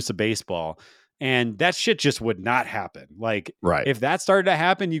Tony La Russa baseball, and that shit just would not happen. Like Right. if that started to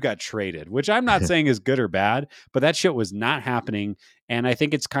happen, you got traded, which I'm not saying is good or bad, but that shit was not happening. And I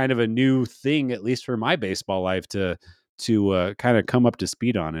think it's kind of a new thing, at least for my baseball life, to kind of come up to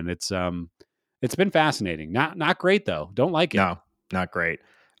speed on. And it's been fascinating. Not great though. Don't like it. No, not great.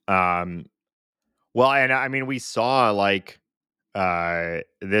 Well, and I mean, we saw like Mozeliak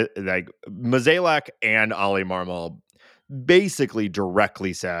and Ali Marmol basically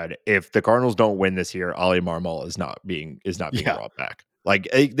directly said, if the Cardinals don't win this year, Ali Marmol is not being Yeah. brought back. Like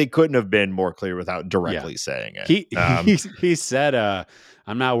they couldn't have been more clear without Yeah. directly saying it. He said,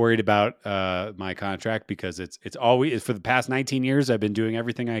 I'm not worried about my contract because it's always for the past 19 years I've been doing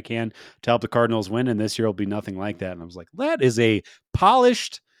everything I can to help the Cardinals win, and this year will be nothing like that. And I was like, that is a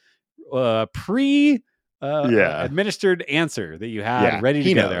polished pre Yeah. administered answer that you had Yeah. ready to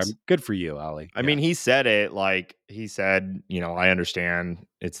He go there. knows. I'm good for you, Ali. I mean, he said it like he said, I understand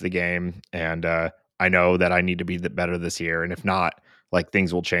it's the game, and I know that I need to be better this year, and if not, like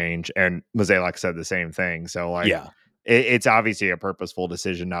things will change. And Mozeliak said the same thing. So like, Yeah. it's obviously a purposeful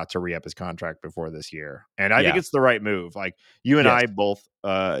decision not to re-up his contract before this year, and I think Yeah. it's the right move. Like you and Yes. I both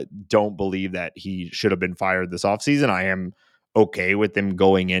don't believe that he should have been fired this offseason. I am okay with them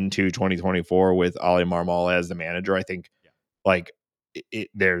going into 2024 with Ali Marmol as the manager. I think like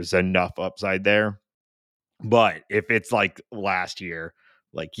there's enough upside there. But if it's like last year,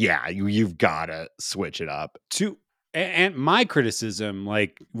 like you've got to switch it up. And my criticism,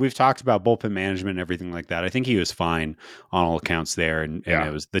 like we've talked about bullpen management and everything like that. I think he was fine on all accounts there, and Yeah.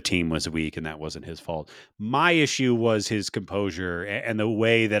 it was the team was weak, and that wasn't his fault. My issue was his composure and the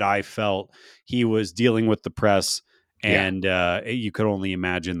way that I felt he was dealing with the press, and you could only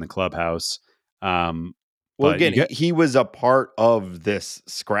imagine the clubhouse. Well, But again, he was a part of this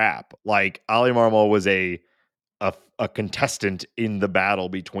scrap. Like Ali Marmol was a contestant in the battle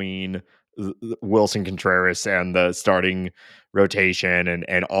between Wilson Contreras and the starting rotation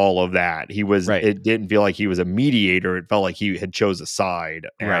and all of that. He was. right, It didn't feel like he was a mediator. It felt like he had chose a side,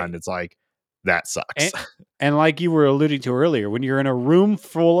 right. and it's like that sucks. And like you were alluding to earlier, when you're in a room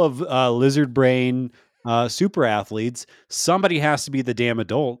full of lizard brain super athletes, somebody has to be the damn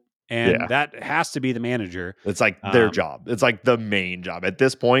adult, and Yeah. that has to be the manager. It's like their job. It's like the main job at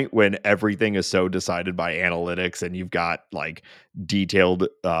this point when everything is so decided by analytics and you've got like detailed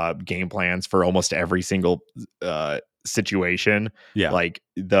game plans for almost every single situation. Yeah. Like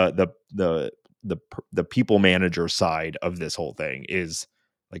the people manager side of this whole thing is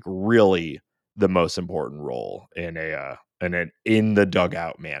like really the most important role in in the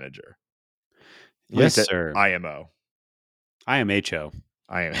dugout manager. At Yes, least at sir. IMO. I am HO.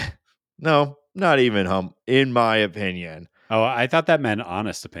 I am no, not even in my opinion. Oh, I thought that meant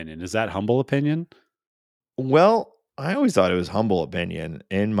honest opinion. Is that humble opinion? Well, I always thought it was humble opinion,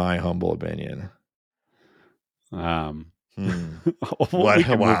 in my humble opinion. We can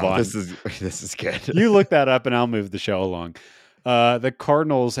move on. This is good. You look that up and I'll move the show along. The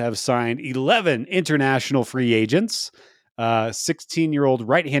Cardinals have signed 11 international free agents. 16-year-old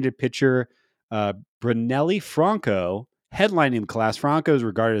right-handed pitcher Brunelli Franco headlining the class. Franco is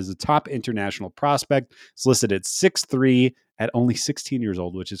regarded as the top international prospect. It's listed at 6'3" at only 16 years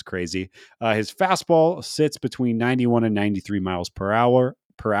old, which is crazy. His fastball sits between 91 and 93 miles per hour.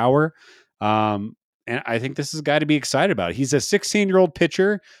 And I think this is a guy to be excited about. He's a 16-year-old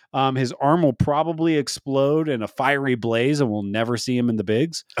pitcher. His arm will probably explode in a fiery blaze, and we'll never see him in the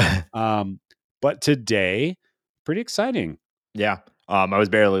bigs. But today, pretty exciting. Yeah. I was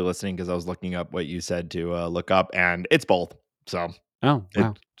barely listening because I was looking up what you said to look up, and it's both. So wow.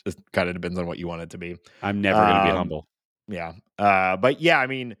 It just kind of depends on what you want it to be. I'm never going to be humble. Yeah. But yeah, I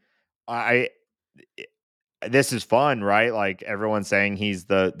mean, this is fun, right? Like everyone's saying he's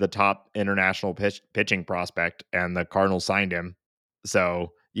the top international pitching prospect, and the Cardinals signed him.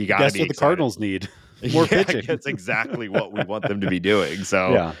 So you got to be what the excited. Cardinals need. More pitching. That's exactly what we want them to be doing.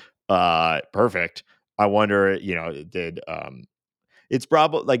 So perfect. I wonder, it's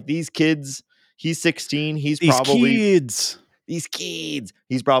probably like these kids. He's 16. He's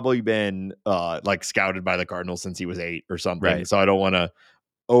probably been like scouted by the Cardinals since he was 8 or something. Right. So I don't want to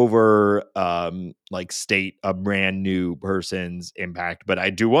over like state a brand new person's impact, but I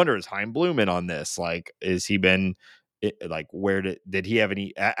do wonder, is Chaim Bloom in on this? Like, is he been like, where did he have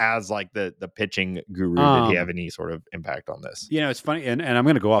any, as like the pitching guru, did he have any sort of impact on this? It's funny, and I'm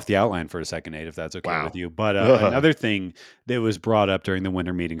going to go off the outline for a second, Nate, if that's okay with you. But another thing that was brought up during the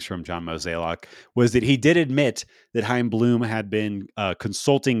winter meetings from John Mozeliak was that he did admit that Chaim Bloom had been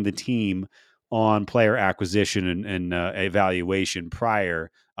consulting the team on player acquisition and evaluation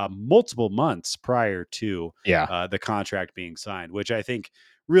prior, multiple months prior to the contract being signed, which I think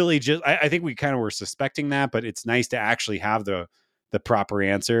really just, I think we kind of were suspecting that, but it's nice to actually have the proper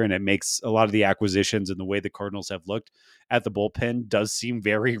answer. And it makes a lot of the acquisitions and the way the Cardinals have looked at the bullpen does seem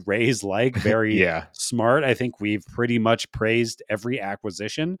very Rays like, very smart. I think we've pretty much praised every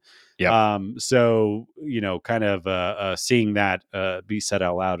acquisition. So, kind of seeing that be said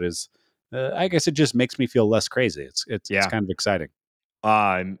out loud is, I guess it just makes me feel less crazy. It's kind of exciting.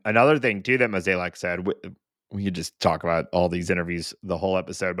 Another thing too that Mozeliak said, we could just talk about all these interviews the whole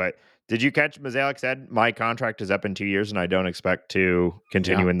episode, but did you catch Mozeliak said my contract is up in 2 years and I don't expect to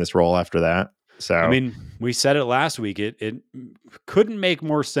continue in this role after that? So I mean, we said it last week. It couldn't make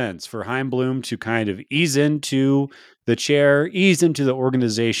more sense for Chaim Bloom to kind of ease into the chair, ease into the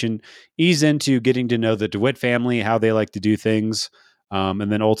organization, ease into getting to know the DeWitt family, how they like to do things,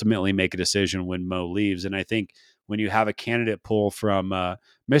 and then ultimately make a decision when Mo leaves. And I think when you have a candidate pool from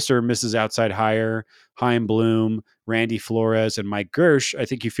Mr. and Mrs. Outside Hire, Chaim Bloom, Randy Flores, and Mike Gersh, I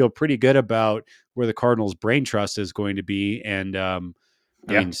think you feel pretty good about where the Cardinals' brain trust is going to be. And I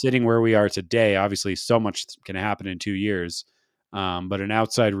mean, sitting where we are today, obviously so much can happen in 2 years. But an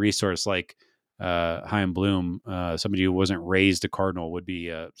outside resource like Chaim Bloom, somebody who wasn't raised a Cardinal, would be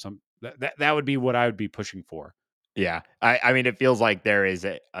that would be what I would be pushing for. Yeah. I mean, it feels like there is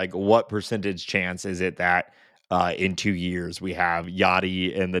what percentage chance is it that in 2 years we have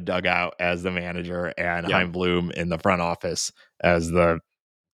Yachty in the dugout as the manager and Chaim Bloom in the front office as the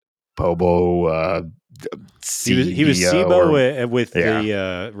Pobo CEO. He was Sibo with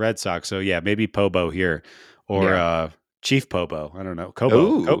the Red Sox. So yeah, maybe Pobo here or Chief Pobo. I don't know.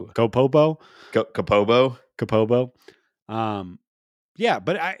 Copobo. Capobo. Yeah,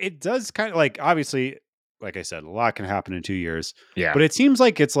 but it does kind of like, obviously, like I said, a lot can happen in 2 years. Yeah. But it seems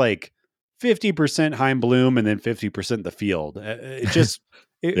like it's like 50% Chaim Bloom and then 50% the field. It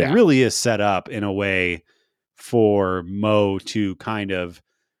really is set up in a way for Mo to kind of,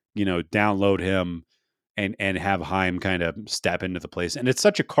 download him and have Chaim kind of step into the place. And it's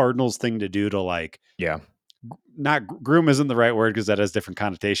such a Cardinals thing to do to not groom isn't the right word because that has different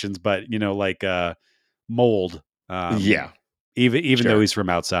connotations, but mold. Even though he's from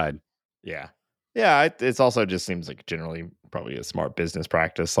outside. Yeah. It's also just seems like generally probably a smart business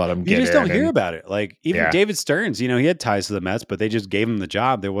practice. Let him get in. You just don't hear about it. Like even David Stearns, he had ties to the Mets, but they just gave him the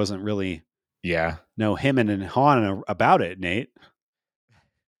job. There wasn't really him and Han about it, Nate.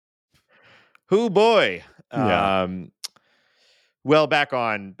 Who boy. Well, back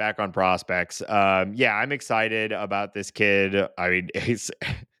on prospects. I'm excited about this kid. I mean, he's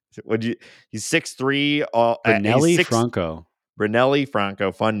 6'3". Brunelli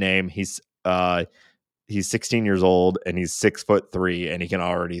Franco, fun name. He's 16 years old and he's 6'3", and he can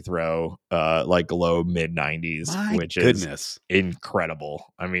already throw low mid 90s, which is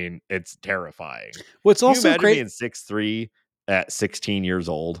incredible. I mean, it's terrifying. What's also great being 6'3" at 16 years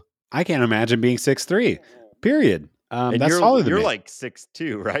old. I can't imagine being 6'3". Period. And that's you're like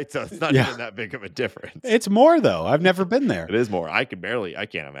 6'2", right? So it's not even that big of a difference. It's more though. I've never been there. It is more. I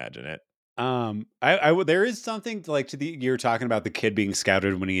can't imagine it. There is something you're talking about the kid being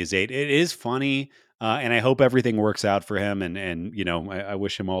scouted when he is 8. It is funny. And I hope everything works out for him. And I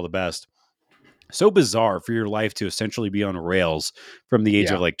wish him all the best. So bizarre for your life to essentially be on rails from the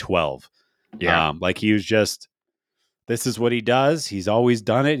age of 12. Yeah. He was just, this is what he does. He's always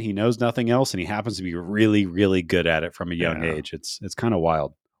done it. He knows nothing else. And he happens to be really, really good at it from a young age. It's kind of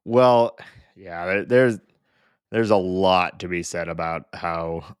wild. Well, yeah, there's a lot to be said about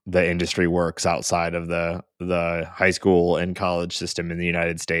how the industry works outside of the high school and college system in the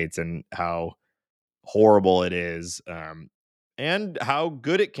United States and how horrible it is, and how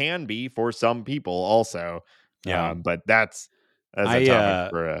good it can be for some people also. But that's a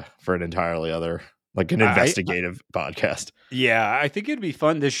topic for an entirely other, like an investigative podcast. Yeah, I think it'd be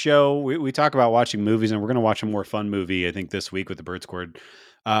fun. This show, we talk about watching movies, and we're going to watch a more fun movie, I think, this week with the Bird Squad.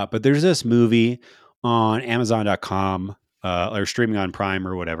 But there's this movie on Amazon.com or streaming on Prime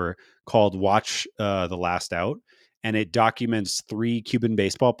or whatever called Watch the Last Out. And it documents 3 Cuban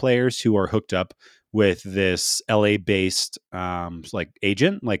baseball players who are hooked up with this LA-based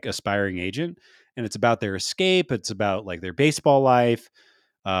agent, aspiring agent. And it's about their escape. It's about their baseball life.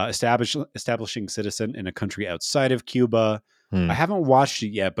 Establishing citizen in a country outside of Cuba. I haven't watched it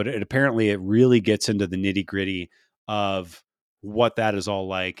yet, but apparently it really gets into the nitty gritty of what that is all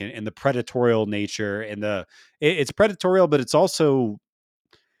like and the predatorial nature and it's predatorial, but it's also,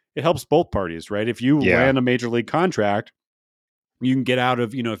 it helps both parties, right? If you land a major league contract, you can get out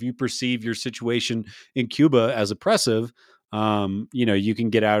of, if you perceive your situation in Cuba as oppressive, you can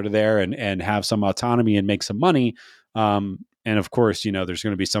get out of there and have some autonomy and make some money. And of course, there's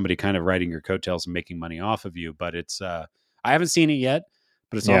going to be somebody kind of riding your coattails and making money off of you. But it's I haven't seen it yet,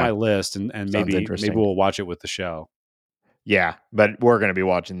 but it's on Yeah. my list, and Sounds maybe interesting. we'll watch it with the show. Yeah, but we're going to be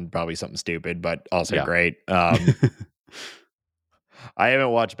watching probably something stupid, but also Yeah. great. I haven't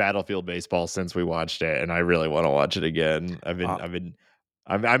watched Battlefield Baseball since we watched it, and I really want to watch it again.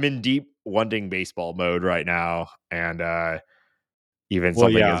 I'm in deep wanting baseball mode right now, and even Well,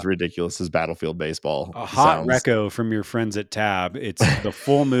 something yeah, as ridiculous as Battlefield Baseball a hot sounds. reco from your friends at Tab. It's the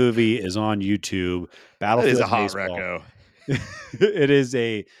full movie is on YouTube. That is a Battlefield hot Baseball. reco. It is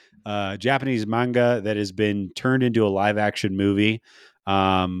a Japanese manga that has been turned into a live action movie,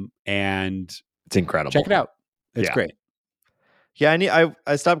 and It's incredible. check it out. It's great. Yeah,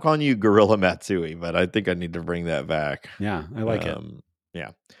 I stopped calling you Gorilla Matsui, but I think I need to bring that back. Yeah, I like it.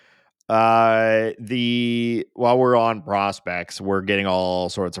 Yeah. While we're on prospects, we're getting all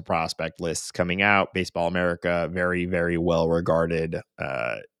sorts of prospect lists coming out. Baseball America, very, very well regarded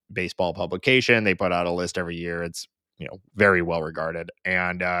baseball publication. They put out a list every year. It's very well regarded.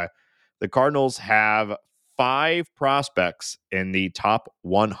 And the Cardinals have 5 prospects in the top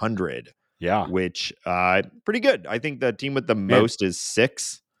 100. Yeah, which pretty good. I think the team with the man. most is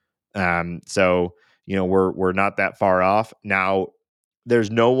 6. So we're not that far off. Now there's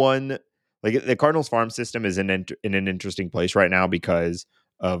no one like the Cardinals farm system is in an interesting place right now because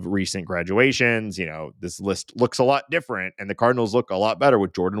of recent graduations. This list looks a lot different, and the Cardinals look a lot better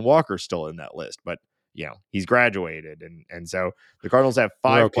with Jordan Walker still in that list. But he's graduated, and so the Cardinals have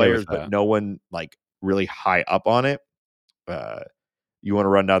We're 5 okay with players, but that. no one like really high up on it. You want to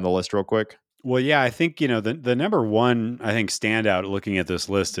run down the list real quick? Well, yeah, I think the number one standout looking at this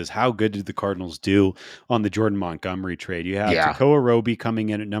list is how good did the Cardinals do on the Jordan Montgomery trade? You have Tekoa Roby coming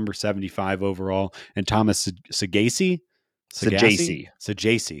in at number 75 overall, and Thomas Sagasi.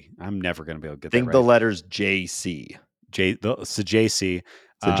 I'm never going to be able to get that right. Think the letters JC. Sagasi.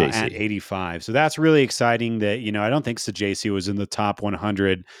 At 85. So that's really exciting that, I don't think Sagasi was in the top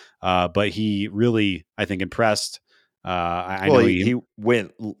 100, but he really, I think, impressed. I know he won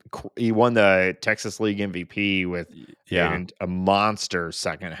the Texas League MVP with a monster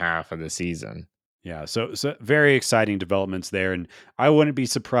second half of the season. Yeah, so very exciting developments there, and I wouldn't be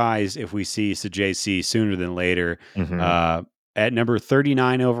surprised if we see Sagasi sooner than later. Mm-hmm. At number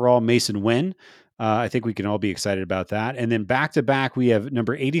 39 overall, Mason Wynn. I think we can all be excited about that. And then back to back, we have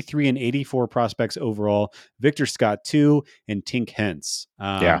number 83 and 84 prospects overall, Victor Scott 2 and Tink Hence.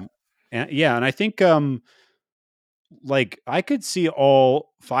 And I think I could see all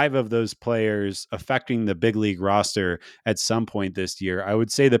 5 of those players affecting the big league roster at some point this year. I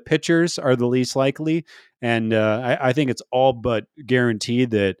would say the pitchers are the least likely. And I think it's all but guaranteed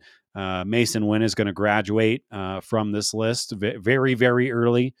that Mason Wynn is going to graduate from this list very, very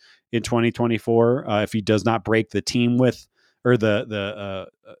early in 2024. If he does not break the team with, or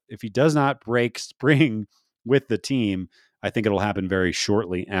if he does not break spring with the team, I think it'll happen very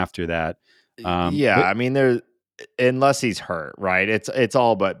shortly after that. I mean, unless he's hurt, right? It's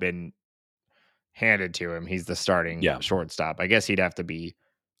all but been handed to him. He's the starting shortstop. I guess he'd have to be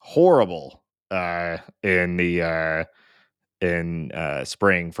horrible in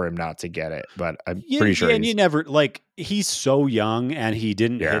spring for him not to get it, but I'm pretty sure. Yeah, and you never he's so young and he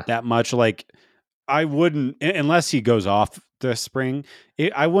didn't hit that much. I wouldn't, unless he goes off this spring.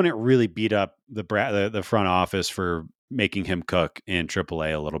 I wouldn't really beat up the front office for making him cook in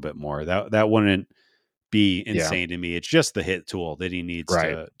AAA a little bit more. That wouldn't be insane to me. It's just the hit tool that he needs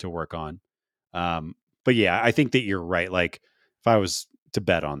to work on. But yeah, I think that you're right. If I was to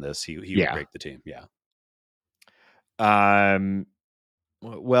bet on this, he would break the team. Yeah.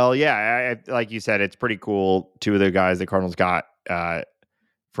 Well, yeah, like you said, it's pretty cool. 2 of the guys the Cardinals got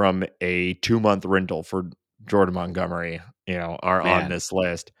from a 2-month rental for Jordan Montgomery, are on this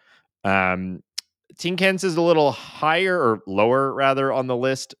list. Tink Hence is a little higher or lower rather on the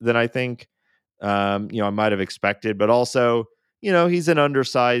list than I think I might have expected, but also, he's an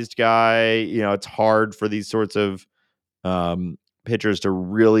undersized guy. It's hard for these sorts of pitchers to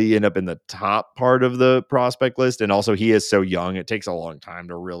really end up in the top part of the prospect list. And also he is so young. It takes a long time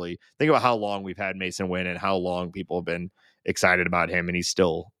to really think about how long we've had Mason Wynn and how long people have been excited about him. And he's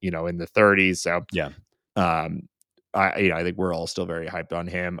still, in the 30s. So I think we're all still very hyped on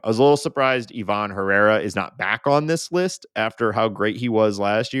him. I was a little surprised Ivan Herrera is not back on this list after how great he was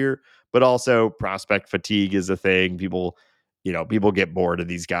last year, but also prospect fatigue is a thing. People get bored of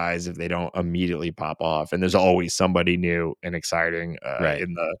these guys if they don't immediately pop off, and there's always somebody new and exciting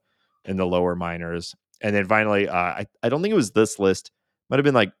in the lower minors. And then finally, I don't think it was this list, might have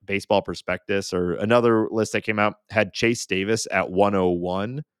been like Baseball Prospectus or another list that came out had Chase Davis at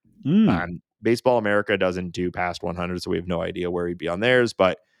 101. Baseball America doesn't do past 100, so we have no idea where he'd be on theirs.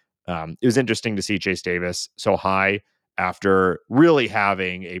 But it was interesting to see Chase Davis so high after really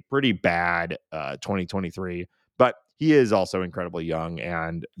having a pretty bad 2023. But he is also incredibly young,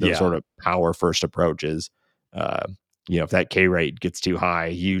 and those sort of power first approaches, if that K rate gets too high,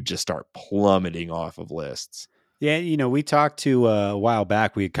 you just start plummeting off of lists. Yeah, we talked to a while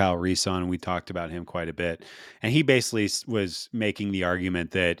back. We had Kyle Reese on, and we talked about him quite a bit. And he basically was making the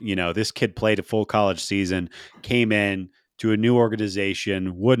argument that this kid played a full college season, came in to a new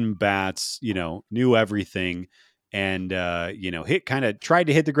organization, wooden bats, knew everything, and tried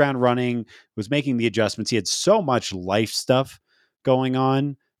to hit the ground running. Was making the adjustments. He had so much life stuff going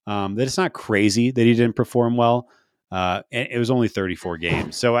on that it's not crazy that he didn't perform well. And it was only 34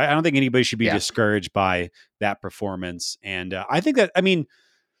 games. So I don't think anybody should be discouraged by that performance. And I think that,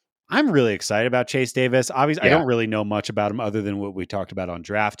 I'm really excited about Chase Davis. Obviously, I don't really know much about him other than what we talked about on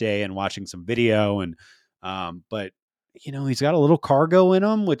draft day and watching some video. And, but he's got a little cargo in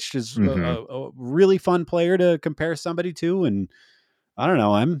him, which is a really fun player to compare somebody to. And I don't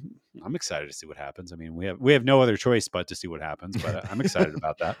know. I'm excited to see what happens. I mean, we have no other choice but to see what happens, but I'm excited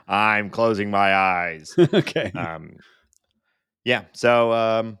about that. I'm closing my eyes. Okay. Yeah.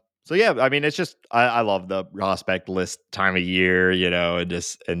 So yeah, I mean, it's just, I love the prospect list time of year,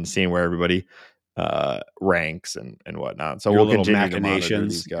 and seeing where everybody ranks and whatnot. So Your we'll continue to monitor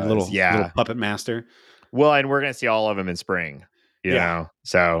these guys. Little puppet master. Well, and we're going to see all of them in spring, you know,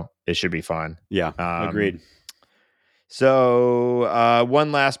 so it should be fun. Yeah. Agreed. So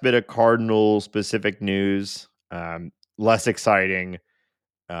one last bit of Cardinal specific news, less exciting.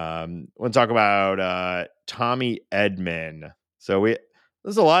 We'll talk about Tommy Edman. So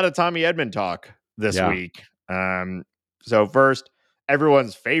there's a lot of Tommy Edman talk this week. So first,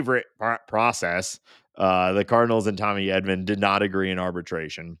 everyone's favorite process, the Cardinals and Tommy Edman did not agree in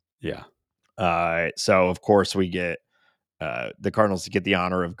arbitration. Yeah. So of course we get the Cardinals to get the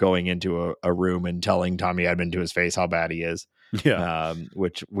honor of going into a room and telling Tommy Edman to his face how bad he is. Yeah.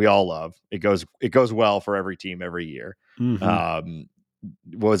 Which we all love. It goes well for every team every year. Mm-hmm.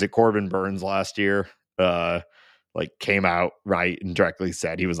 What was it? Corbin Burns last year, came out right and directly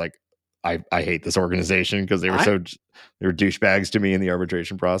said he was like, I hate this organization because they were they were douchebags to me in the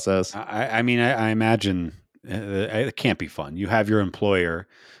arbitration process. I mean, I imagine it can't be fun. You have your employer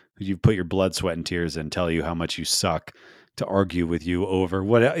who you put your blood, sweat, and tears in, tell you how much you suck, to argue with you over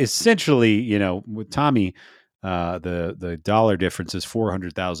what essentially, with Tommy, the dollar difference is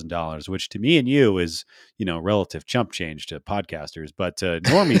 $400,000, which to me and you is, relative chump change to podcasters, but to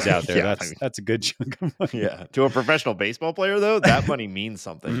normies out there, that's a good chunk of money. Yeah. To a professional baseball player though, that money means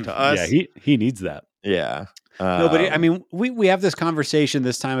something to us. Yeah. He needs that. Yeah. No, but we have this conversation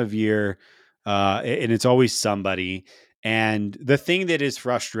this time of year, and it's always somebody. And the thing that is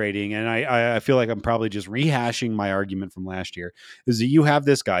frustrating, and I feel like I'm probably just rehashing my argument from last year, is that you have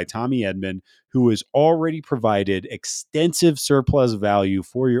this guy, Tommy Edman, who has already provided extensive surplus value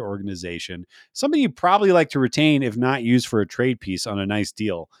for your organization, something you probably like to retain, if not use for a trade piece on a nice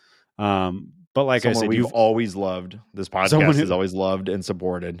deal. But like I said, we've always loved. This podcast has always loved and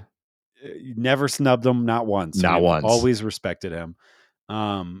supported. Never snubbed him, not once. Not once. Always respected him.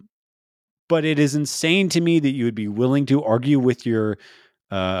 But it is insane to me that you would be willing to argue with your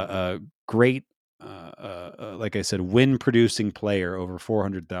great, like I said, win-producing player over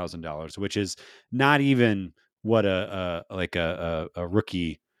 $400,000, which is not even what a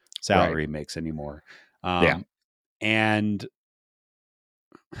rookie salary makes anymore. And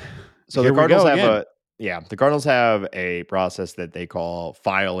so the Cardinals the Cardinals have a process that they call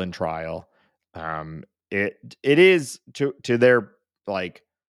file and trial. It is to their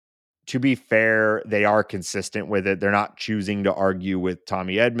to be fair, they are consistent with it. They're not choosing to argue with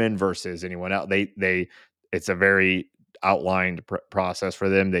Tommy Edman versus anyone else. It's a very outlined process for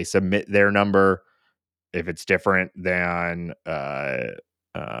them. They submit their number. If it's different than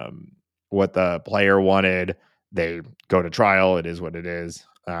what the player wanted, they go to trial. It is what it is.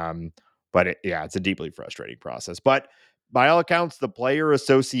 But it's a deeply frustrating process. But by all accounts, the player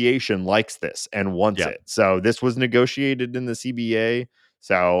association likes this and wants it. So this was negotiated in the CBA.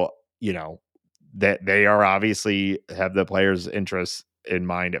 So, that they are obviously have the players' interests in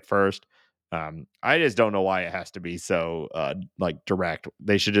mind at first. I just don't know why it has to be so direct.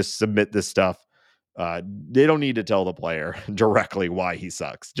 They should just submit this stuff. They don't need to tell the player directly why he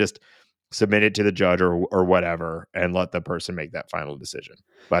sucks. Just submit it to the judge or whatever, and let the person make that final decision.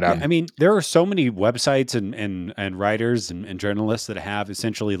 But yeah, I mean, there are so many websites and writers and journalists that have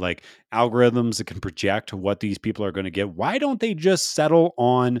essentially like algorithms that can project what these people are going to get. Why don't they just settle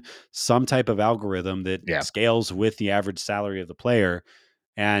on some type of algorithm that yeah, scales with the average salary of the player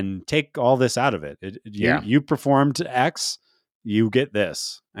and take all this out of it? yeah, You performed X, you get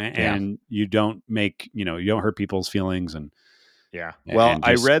this, yeah, and you don't make, you don't hurt people's feelings yeah. Well, and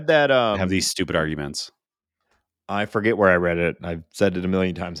I just read that have these stupid arguments. I forget where I read it. I've said it a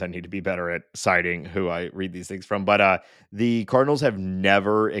million times. I need to be better at citing who I read these things from. But the Cardinals have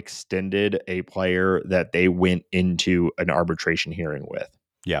never extended a player that they went into an arbitration hearing with.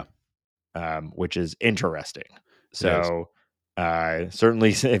 Yeah, Which is interesting. it is. So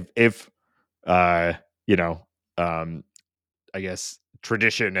certainly, if you know, um, I guess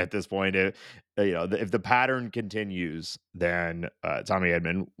tradition at this point, if the pattern continues, then Tommy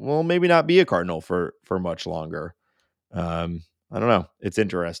Edman will maybe not be a Cardinal for much longer. I don't know. It's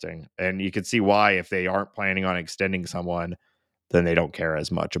interesting. And you can see why, if they aren't planning on extending someone, then they don't care as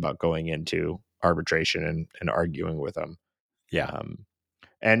much about going into arbitration and arguing with them. Yeah. Um,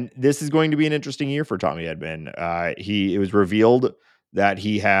 and this is going to be an interesting year for Tommy Edman. It was revealed that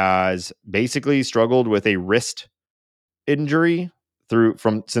he has basically struggled with a wrist injury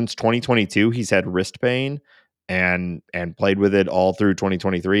since 2022. He's had wrist pain and played with it all through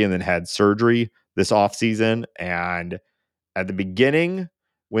 2023, and then had surgery this offseason. And at the beginning,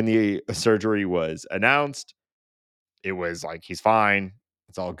 when the surgery was announced, it was like, he's fine,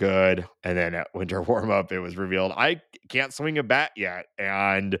 it's all good. And then at winter warm-up, it was revealed, I can't swing a bat yet.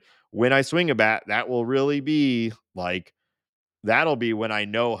 And when I swing a bat, that will really be like, that'll be when I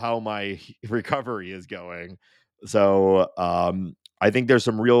know how my recovery is going. So I think there's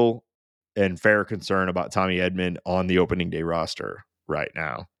some real and fair concern about Tommy Edman on the opening day roster right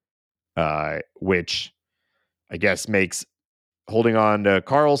now, which I guess makes holding on to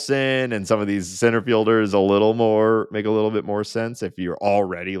Carlson and some of these center fielders make a little bit more sense if you're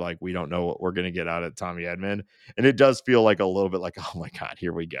already like, we don't know what we're going to get out of Tommy Edman. And it does feel like a little bit like, oh my God,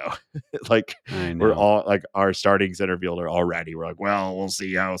 here we go. Like, I we're know. all like, our starting center fielder already. We're like, well, we'll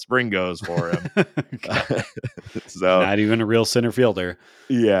see how spring goes for him. So Not even a real center fielder.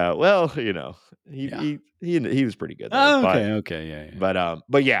 yeah, well, Yeah. he was pretty good there, Oh, okay, yeah.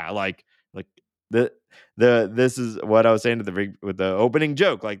 but yeah, like the this is what I was saying with the opening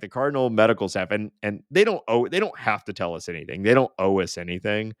joke, like the Cardinal medical staff, and they don't have to tell us anything. They don't owe us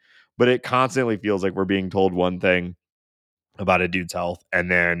anything, but it constantly feels like we're being told one thing about a dude's health, and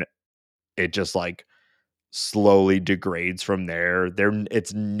then it just like slowly degrades from there.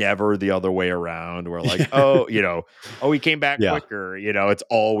 It's never the other way around. We're like, oh, he came back Yeah. quicker. It's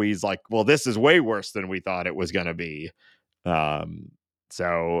always like, well, this is way worse than we thought it was gonna be.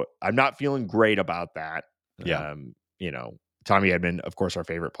 So I'm not feeling great about that. Yeah. Tommy Edman, of course, our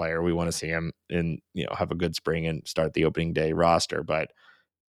favorite player. We want to see him have a good spring and start the opening day roster, but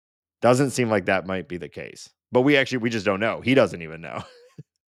doesn't seem like that might be the case. But we just don't know. He doesn't even know.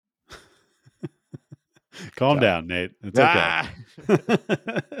 Calm So, down, Nate. It's okay. ah!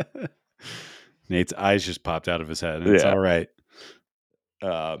 Nate's eyes just popped out of his head. It's Yeah. all right.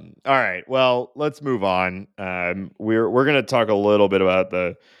 All right. Well, let's move on. We're going to talk a little bit about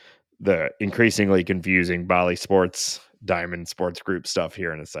the increasingly confusing Bali Sports Diamond Sports Group stuff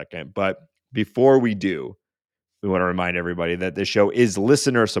here in a second. But before we do, we want to remind everybody that this show is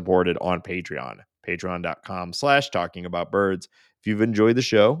listener supported on Patreon, patreon.com/talking about birds. If you've enjoyed the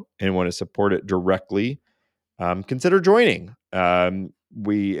show and want to support it directly, consider joining.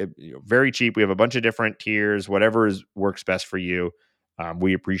 We very cheap. We have a bunch of different tiers, whatever works best for you.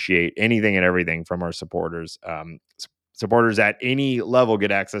 We appreciate anything and everything from our supporters. Supporters at any level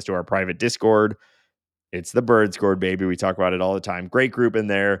get access to our private Discord. It's the Bird Scored, baby. We talk about it all the time. Great group in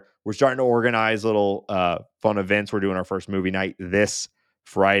there. We're starting to organize little fun events. We're doing our first movie night this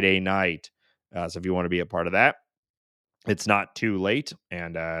Friday night. So if you want to be a part of that, it's not too late.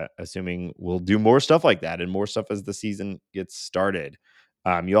 And assuming we'll do more stuff like that and more stuff as the season gets started.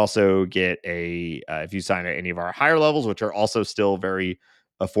 You also get if you sign at any of our higher levels, which are also still very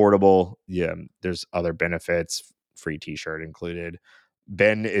affordable. Yeah, there's other benefits, free t-shirt included.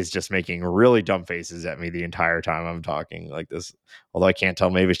 Ben is just making really dumb faces at me the entire time I'm talking like this. Although I can't tell,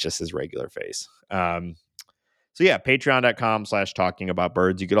 maybe it's just his regular face. So yeah, patreon.com/talking about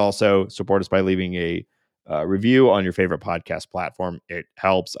birds. You could also support us by leaving a review on your favorite podcast platform. It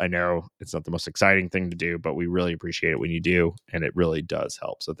helps. I know it's not the most exciting thing to do, but we really appreciate it when you do, and it really does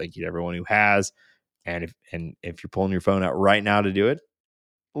help. So thank you to everyone who has. And if you're pulling your phone out right now to do it,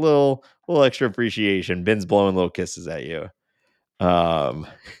 a little extra appreciation. Ben's blowing little kisses at you.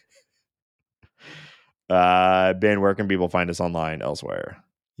 Ben, where can people find us online elsewhere?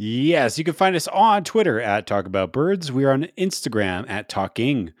 Yes, you can find us on Twitter at Talk About Birds. We are on Instagram at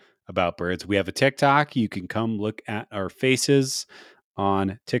Talking About Birds. We have a TikTok. You can come look at our faces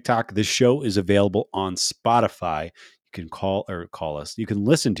on TikTok. The show is available on Spotify. You can call us. You can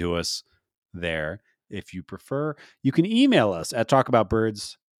listen to us there if you prefer. You can email us at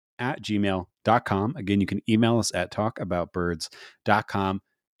talkaboutbirds@gmail.com. Again, you can email us at talkaboutbirds.com.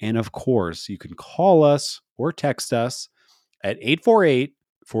 And of course, you can call us or text us at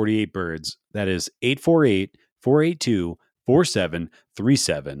 848 birds. That is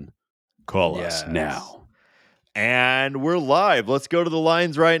 848-482-4737. Call us now. And we're live. Let's go to the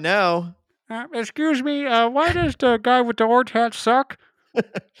lines right now. Excuse me, why does the guy with the orange hat suck?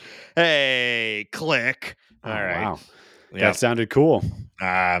 Hey, click. All right. Wow. Yep. That sounded cool.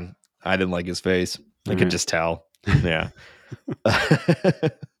 I didn't like his face. I could just tell. Yeah.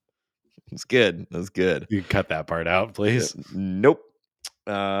 It's good. That's good. You can cut that part out, please. Nope.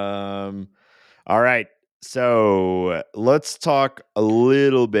 All right. So let's talk a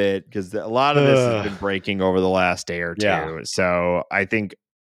little bit because a lot of this has been breaking over the last day or two. Yeah. So I think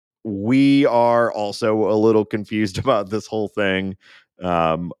we are also a little confused about this whole thing.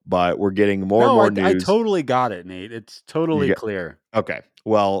 But we're getting more and more news. I totally got it, Nate. It's totally clear. Okay.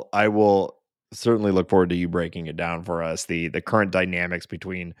 Well, I will certainly look forward to you breaking it down for us. The current dynamics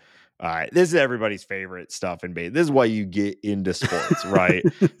between this is everybody's favorite stuff in baseball. This is why you get into sports, right?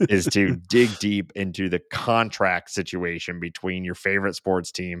 Is to dig deep into the contract situation between your favorite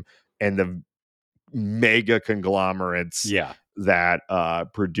sports team and the mega conglomerates that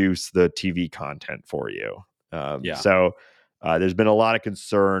produce the TV content for you. So there's been a lot of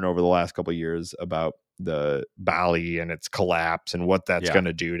concern over the last couple of years about the Bally and its collapse and what that's going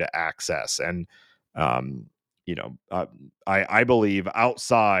to do to access. And I believe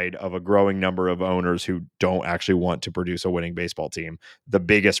outside of a growing number of owners who don't actually want to produce a winning baseball team, the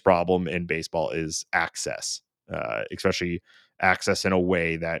biggest problem in baseball is access, especially access in a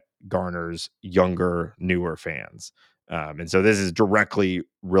way that garners younger, newer fans. And so this is directly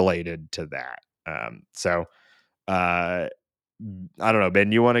related to that. I don't know,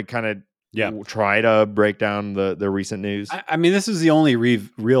 Ben, you want to kind of try to break down the recent news? I mean, this is the only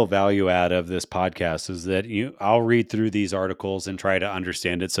real value add of this podcast is that I'll read through these articles and try to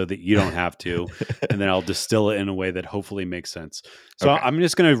understand it so that you don't have to, and then I'll distill it in a way that hopefully makes sense. So I'm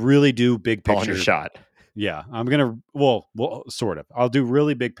just going to really do big picture. On your shot. Yeah, I'm going to, well, sort of. I'll do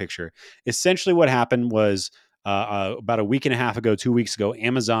really big picture. Essentially what happened was about a week and a half ago, 2 weeks ago,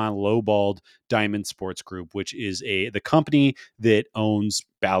 Amazon lowballed Diamond Sports Group, which is the company that owns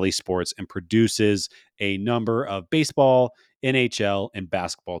Bally Sports and produces a number of baseball, NHL, and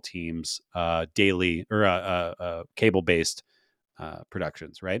basketball teams daily or cable-based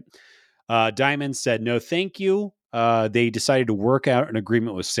productions, right? Diamond said, no, thank you. They decided to work out an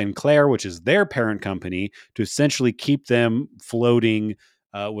agreement with Sinclair, which is their parent company, to essentially keep them floating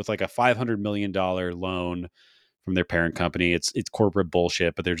with like a $500 million loan from their parent company. It's corporate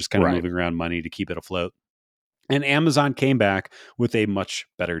bullshit, but they're just kind of moving around money to keep it afloat. And Amazon came back with a much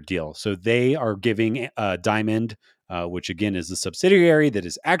better deal. So they are giving Diamond, which again is the subsidiary that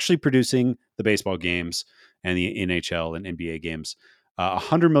is actually producing the baseball games and the NHL and NBA games,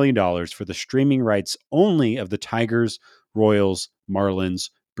 $100 million for the streaming rights only of the Tigers, Royals, Marlins,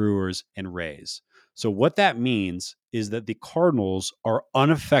 Brewers, and Rays. So what that means is that the Cardinals are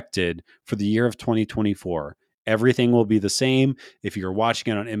unaffected for the year of 2024. Everything will be the same. If you're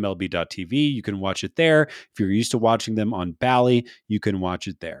watching it on MLB.tv, you can watch it there. If you're used to watching them on Bally, you can watch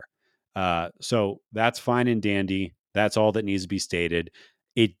it there. So that's fine and dandy. That's all that needs to be stated.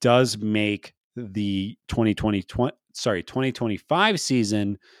 It does make the 2025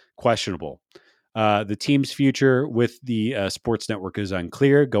 season questionable. The team's future with the sports network is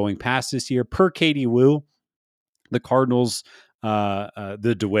unclear going past this year. Per Katie Wu, the Cardinals,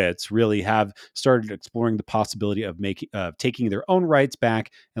 the DeWitts really have started exploring the possibility of taking their own rights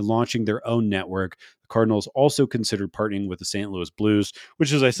back and launching their own network. The Cardinals also considered partnering with the St. Louis Blues,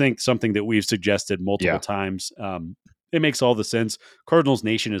 which is, I think, something that we've suggested multiple times. It makes all the sense. Cardinals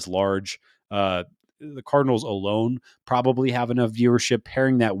Nation is large. The Cardinals alone probably have enough viewership.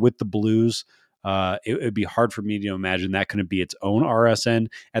 Pairing that with the Blues, it would be hard for me to imagine that couldn't be its own RSN,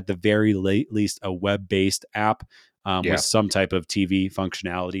 at the very least a web-based app with some type of TV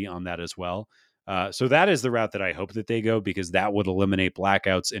functionality on that as well. So that is the route that I hope that they go, because that would eliminate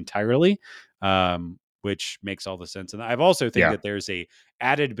blackouts entirely, which makes all the sense. And I've also think that there's a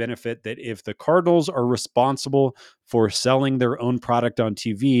added benefit that if the Cardinals are responsible for selling their own product on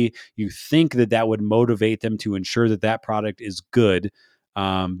TV, you think that would motivate them to ensure that that product is good.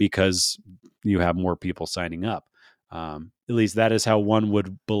 because you have more people signing up. At least that is how one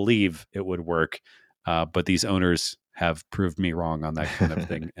would believe it would work. But these owners have proved me wrong on that kind of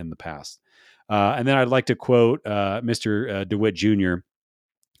thing in the past. And then I'd like to quote Mr. DeWitt Jr.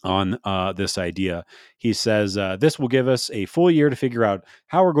 on this idea. He says, this will give us a full year to figure out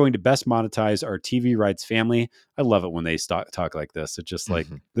how we're going to best monetize our TV rights family. I love it when they talk like this. It's just like,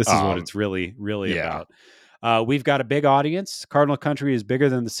 this is what it's really, really about. We've got a big audience. Cardinal Country is bigger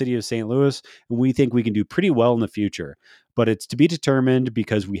than the city of St. Louis, and we think we can do pretty well in the future. But it's to be determined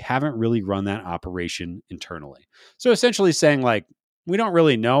because we haven't really run that operation internally. So essentially saying, like, we don't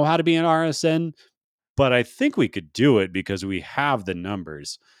really know how to be an RSN, but I think we could do it because we have the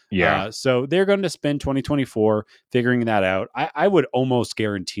numbers. Yeah. So they're going to spend 2024 figuring that out. I would almost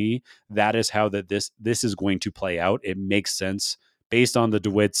guarantee that is how this is going to play out. It makes sense based on the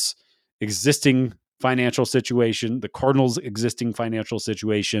DeWitt's existing financial situation, the Cardinals' existing financial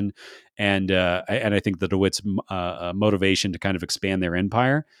situation, and I think the DeWitt's motivation to kind of expand their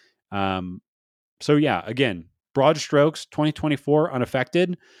empire. So yeah, again, broad strokes, 2024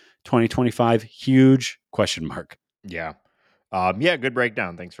 unaffected, 2025 huge question mark. Yeah. Yeah, good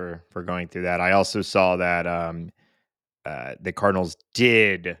breakdown. Thanks for going through that. I also saw that the Cardinals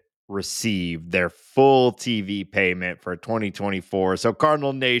did receive their full TV payment for 2024. So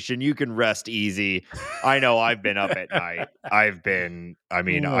Cardinal Nation, you can rest easy. I know I've been up at night. I've been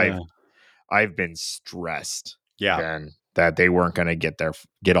stressed, Ben, that they weren't going to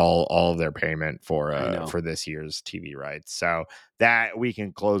get all of their payment for this year's TV rights. So that we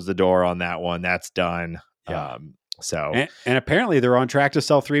can close the door on that one. That's done. Yeah. So and apparently they're on track to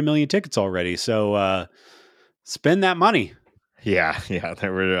sell 3 million tickets already. So spend that money. Yeah.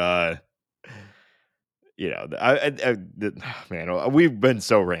 There were man, we've been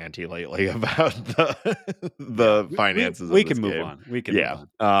so ranty lately about the finances. We of this can move game. on. We can move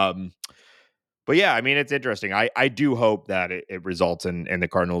on. But yeah, I mean, it's interesting. I do hope that it results in the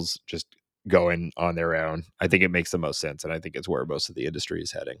Cardinals just going on their own. I think it makes the most sense, and I think it's where most of the industry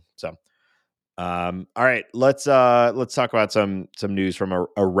is heading. So, all right, let's talk about some news from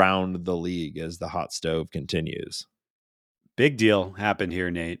around the league as the hot stove continues. Big deal happened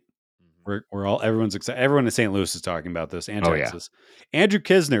here, Nate. Everyone's excited. Everyone in St. Louis is talking about this, and Texas. Yeah. Andrew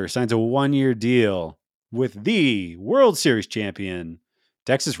Kisner signs a 1-year deal with the World Series champion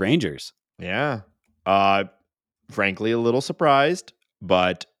Texas Rangers. Yeah. Frankly, a little surprised,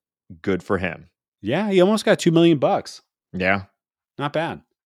 but good for him. Yeah, he almost got $2 million. Yeah. Not bad.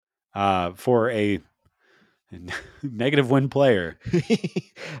 For a negative win player.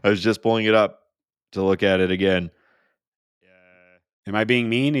 I was just pulling it up to look at it again. Am I being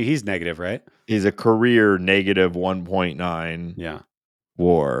mean? He's negative, right? He's a career negative 1.9. Yeah.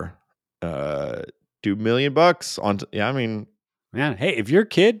 WAR. $2 million on. I mean, man, hey, if your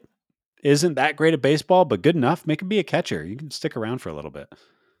kid isn't that great at baseball, but good enough, make him be a catcher. You can stick around for a little bit.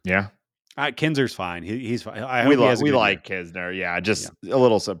 Yeah. Kinzer's fine. He's fine. We like Kisner. Yeah. Just a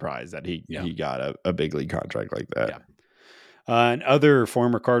little surprised that he got a big league contract like that. Yeah. And other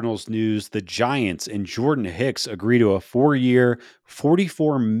former Cardinals news, the Giants and Jordan Hicks agree to a 4-year,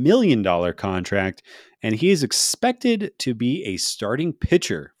 $44 million contract, and he is expected to be a starting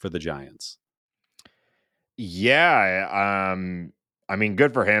pitcher for the Giants. Yeah. I mean,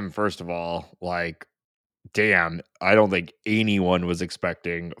 good for him, first of all. Like, damn, I don't think anyone was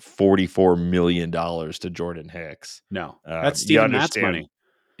expecting $44 million to Jordan Hicks. No, that's Steven Matt's money.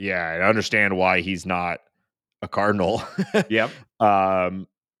 Yeah, I understand why he's not a Cardinal. Yep.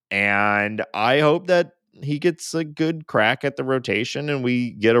 And I hope that he gets a good crack at the rotation and we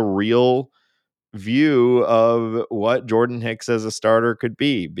get a real view of what Jordan Hicks as a starter could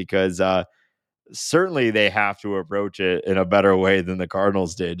be, because certainly they have to approach it in a better way than the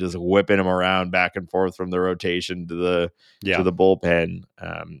Cardinals did, just whipping him around back and forth from the rotation to the bullpen,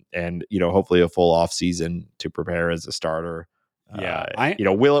 and hopefully a full off season to prepare as a starter. Yeah,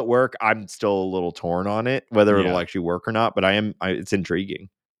 will it work? I'm still a little torn on it, whether it'll actually work or not. But it's intriguing.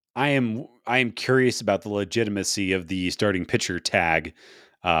 I am curious about the legitimacy of the starting pitcher tag,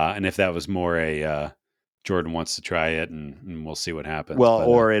 and if that was more a Jordan wants to try it, and we'll see what happens. Well,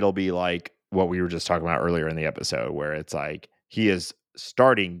 or it'll be like what we were just talking about earlier in the episode, where it's like he is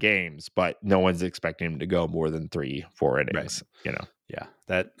starting games, but no one's expecting him to go more than 3-4 innings. Right. Yeah,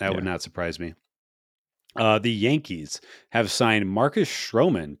 that would not surprise me. The Yankees have signed Marcus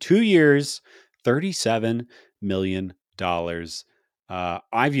Stroman, 2 years, $37 million.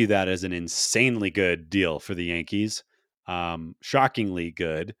 I view that as an insanely good deal for the Yankees. Shockingly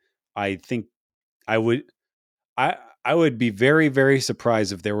good. I think I would be very, very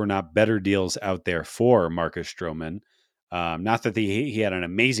surprised if there were not better deals out there for Marcus Stroman. Not that he had an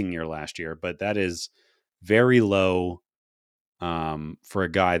amazing year last year, but that is very low for a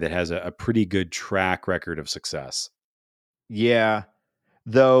guy that has a pretty good track record of success. Yeah.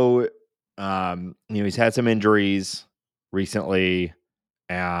 Though, he's had some injuries recently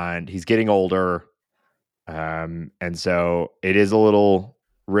and he's getting older. And so it is a little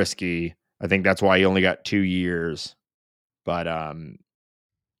risky. I think that's why he only got 2 years. But,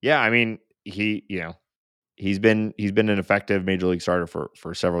 yeah, I mean, he's been an effective major league starter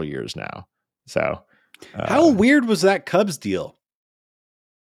for several years now. So, how weird was that Cubs deal?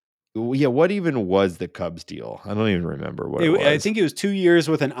 Yeah, what even was the Cubs deal? I don't even remember what it was. I think it was 2 years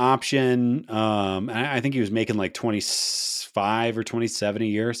with an option. I think he was making like 25 or 27 a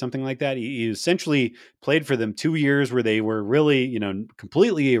year or something like that. He essentially played for them 2 years where they were really,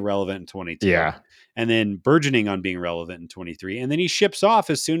 completely irrelevant in 22. Yeah. And then burgeoning on being relevant in 23. And then he ships off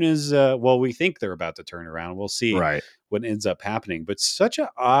as soon as, we think they're about to turn around. We'll see what ends up happening. But such an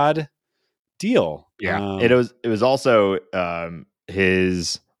odd deal. Yeah. It was also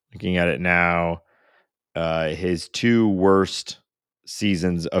his, looking at it now, his 2 worst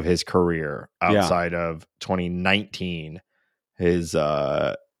seasons of his career outside of 2019, his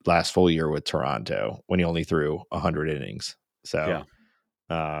last full year with Toronto, when he only threw 100 innings. So,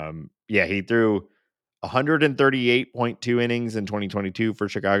 he threw 138.2 innings in 2022 for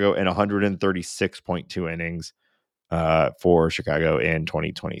Chicago and 136.2 innings for Chicago in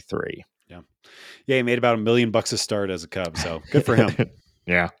 2023. Yeah, he made about $1 million a start as a Cub, so good for him.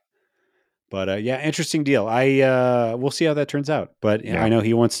 Yeah. But interesting deal. We'll see how that turns out. But I know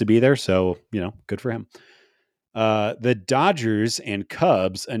he wants to be there, so good for him. The Dodgers and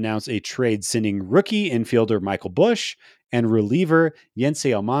Cubs announced a trade sending rookie infielder Michael Busch and reliever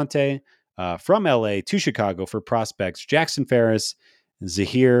Yency Almonte from LA to Chicago for prospects Jackson Ferris and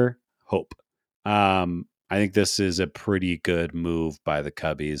Zahir Hope. I think this is a pretty good move by the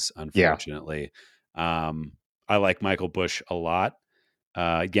Cubbies, unfortunately. I like Michael Busch a lot.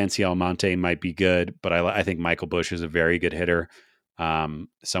 Yency Almonte might be good, but I think Michael Busch is a very good hitter,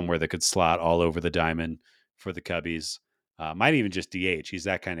 somewhere that could slot all over the diamond for the Cubbies. Might even just DH. He's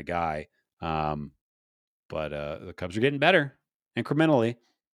that kind of guy. But the Cubs are getting better incrementally.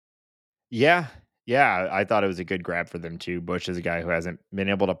 Yeah. Yeah. I thought it was a good grab for them too. Busch is a guy who hasn't been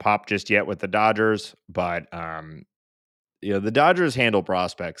able to pop just yet with the Dodgers, but the Dodgers handle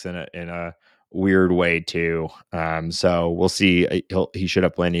prospects in a weird way too. So we'll see. He should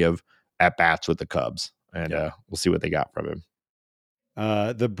have plenty of at bats with the Cubs, and we'll see what they got from him.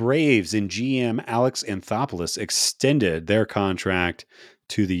 The Braves and GM Alex Anthopoulos extended their contract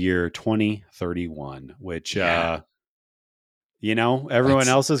to the year 2031, which, everyone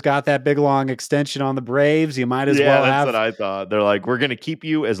else has got that big, long extension on the Braves. You might as well have. That's what I thought. They're like, we're going to keep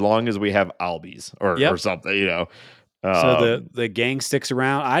you as long as we have Albies or something, So the gang sticks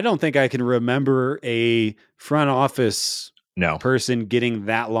around. I don't think I can remember a front office person getting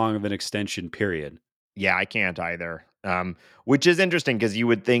that long of an extension period. Yeah, I can't either. Which is interesting because you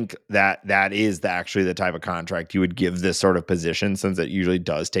would think that is actually the type of contract you would give this sort of position, since it usually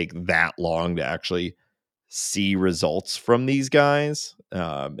does take that long to actually see results from these guys,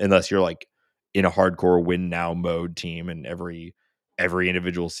 unless you're like in a hardcore win now mode team and every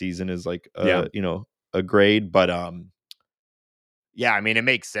individual season is like a grade. But I mean, it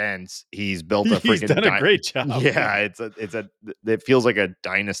makes sense. He's built a freaking. He's done a great job. Yeah, it feels like a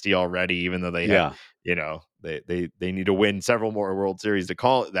dynasty already, even though they have, they need to win several more World Series to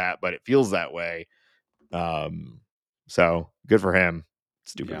call it that, but it feels that way. So good for him.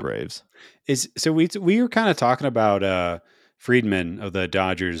 Stupid Braves. So we were kind of talking about Friedman of the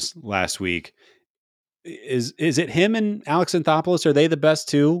Dodgers last week. Is it him and Alex Anthopoulos? Are they the best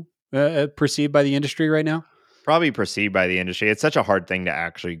two perceived by the industry right now? Probably perceived by the industry. It's such a hard thing to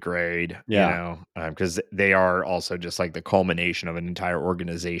actually grade, because they are also just like the culmination of an entire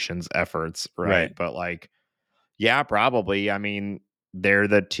organization's efforts, right? But probably. I mean, they're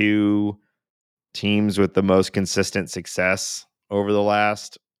the two teams with the most consistent success over the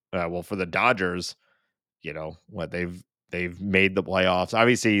last. For the Dodgers, they've made the playoffs.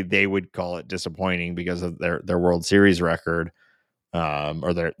 Obviously, they would call it disappointing because of their World Series record,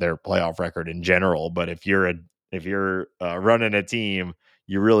 or their playoff record in general. But if you're running a team,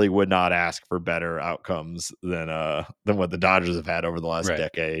 you really would not ask for better outcomes than what the Dodgers have had over the last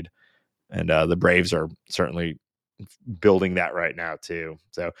decade. And the Braves are certainly building that right now too.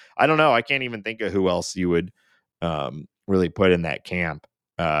 So I don't know. I can't even think of who else you would really put in that camp.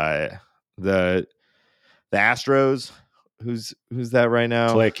 The Astros, who's that right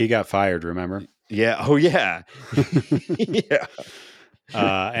now? Click, he got fired, remember? Yeah. Oh yeah. Yeah.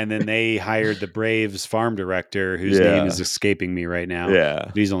 And then they hired the Braves farm director, whose name is escaping me right now. Yeah.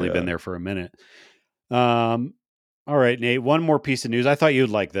 But he's only been there for a minute. All right, Nate, one more piece of news. I thought you'd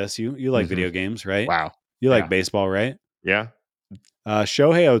like this. You like video games, right? Wow. You like baseball, right? Yeah.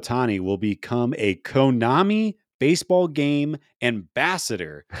 Shohei Ohtani will become a Konami baseball game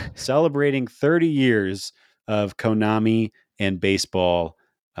ambassador, celebrating 30 years of Konami and baseball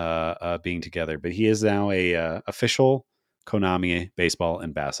being together. But he is now a official Konami baseball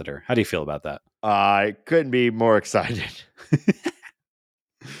ambassador. How do you feel about that? I couldn't be more excited.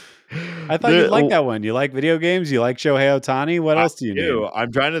 I thought you'd like that one. You like video games? You like Shohei Ohtani? What else do you name?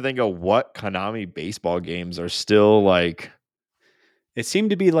 I'm trying to think of what Konami baseball games are still like. It seemed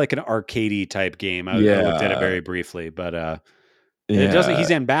to be like an arcadey type game. I looked at it very briefly, but it doesn't.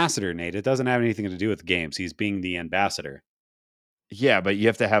 He's ambassador, Nate. It doesn't have anything to do with games. He's being the ambassador. Yeah, but you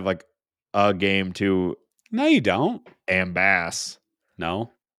have to have like a game to. No, you don't. Ambass.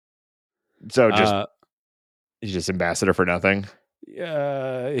 No. So he's just ambassador for nothing.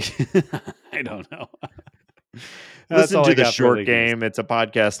 I don't know. Listen to the Short Game. It's a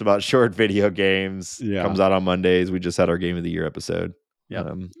podcast about short video games. Yeah. Comes out on Mondays. We just had our Game of the Year episode. Yeah.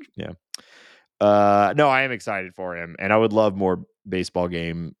 No, I am excited for him, and I would love more baseball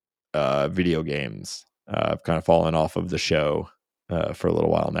game video games. I've kind of fallen off of the show for a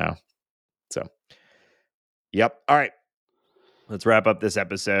little while now. So, yep. All right. Let's wrap up this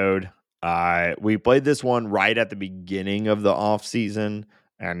episode. We played this one right at the beginning of the off season.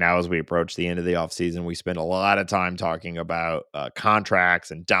 And now as we approach the end of the off season, we spend a lot of time talking about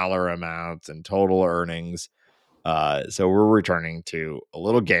contracts and dollar amounts and total earnings. So we're returning to a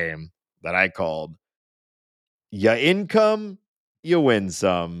little game that I called "Ya Income, You Win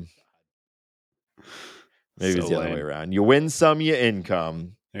Some." Maybe it's the other way around. You win some, you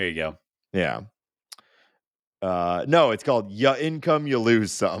income. There you go. Yeah. No, it's called "Ya Income, You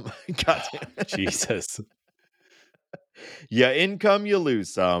Lose Some." God damn. Jesus. Ya income, you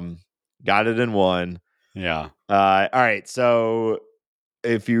lose some. Got it in one. Yeah. All right. So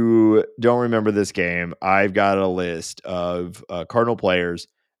if you don't remember this game, I've got a list of Cardinal players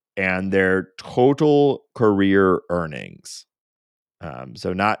and their total career earnings.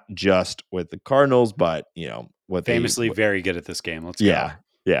 So not just with the Cardinals, but what famously very good at this game. Let's go.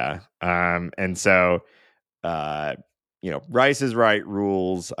 Yeah. And so Rice is Right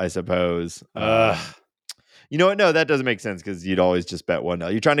rules, I suppose. You know what? No, that doesn't make sense because you'd always just bet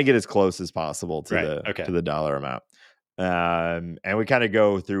 $1. You're trying to get as close as possible to the dollar amount. And we kind of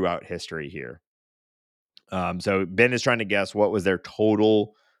go throughout history here. So Ben is trying to guess what was their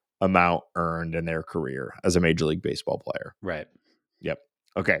total amount earned in their career as a Major League Baseball player. Right. Yep.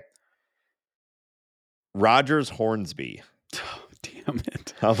 Okay. Rogers Hornsby. Oh, damn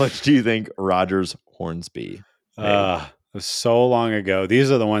it. How much do you think Rogers Hornsby made? So long ago. These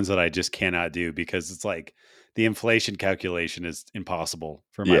are the ones that I just cannot do because it's like the inflation calculation is impossible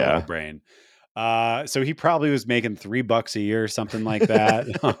for my little brain. So he probably was making $3 a year, something like that.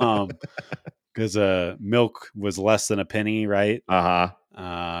 Because milk was less than a penny, right? They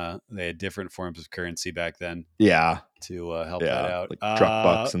had different forms of currency back then. Yeah. To help that out. Like truck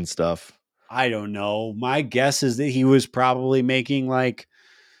bucks and stuff. I don't know. My guess is that he was probably making like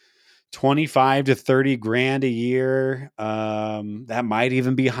 25 to 30 grand a year. That might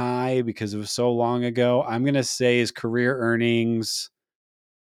even be high because it was so long ago. I'm going to say his career earnings.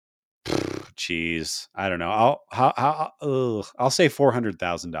 Geez, I don't know. I'll say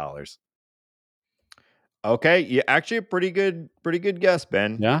 $400,000. Okay, yeah, actually a pretty good guess,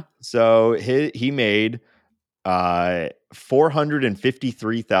 Ben. Yeah. So he made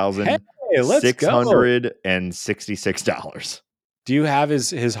 $453,666. Do you have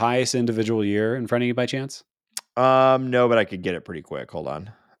his highest individual year in front of you by chance? No, but I could get it pretty quick. Hold on.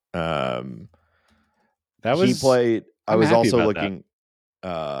 He played. I was also looking.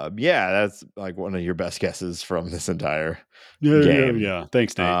 Yeah, that's like one of your best guesses from this entire game. Yeah.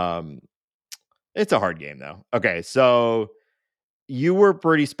 Thanks, Nate. It's a hard game though. Okay, so you were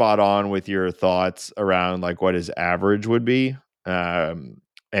pretty spot on with your thoughts around like what his average would be.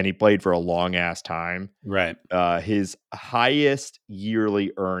 And he played for a long ass time. Right. His highest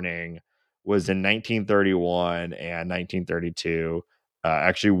yearly earning was in 1931 and 1932.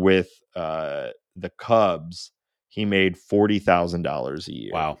 Actually, with the Cubs, he made $40,000 a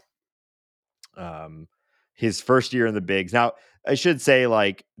year. Wow. His first year in the bigs. Now, I should say,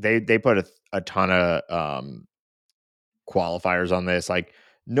 like they put a ton of qualifiers on this. Like,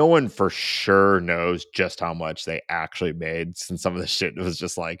 no one for sure knows just how much they actually made, since some of the shit was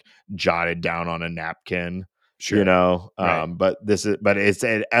just like jotted down on a napkin. Sure. Right. But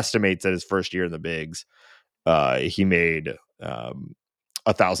it estimates that his first year in the bigs, he made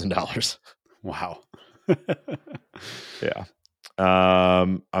 $1,000. Wow. Yeah.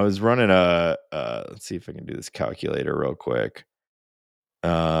 I was running let's see if I can do this calculator real quick.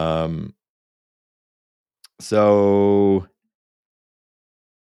 So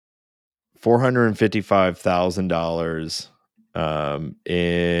 $455,000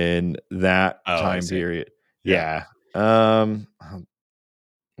 in that time period. Yeah. We'll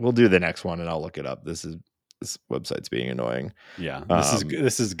do the next one and I'll look it up. This website's being annoying. Yeah.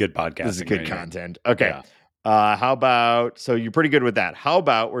 This is good podcasting. This is good right content. Here. Okay. Yeah. How about, so you're pretty good with that. How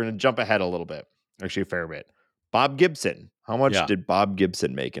about we're going to jump ahead a little bit, actually a fair bit. Bob Gibson. How much did Bob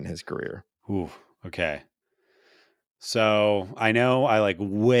Gibson make in his career? Ooh, okay. So I know I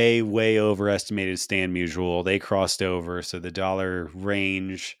way overestimated Stan Musial. They crossed over. So the dollar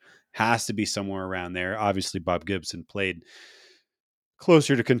range has to be somewhere around there. Obviously, Bob Gibson played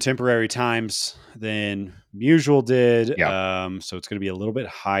closer to contemporary times than Musial did. Yeah. So it's going to be a little bit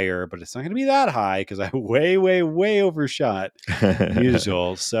higher, but it's not going to be that high because I way overshot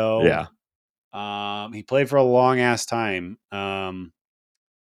Musial. So yeah. he played for a long ass time.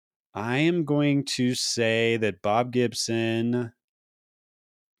 I am going to say that Bob Gibson.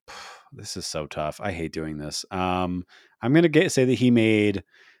 This is so tough. I hate doing this. I'm going to say that he made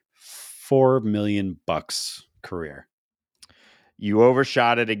 $4 million career. You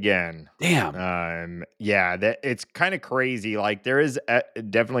overshot it again. Damn. Yeah, that it's kind of crazy. Like there is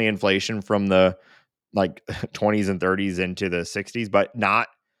definitely inflation from the 20s and 30s into the 60s, but not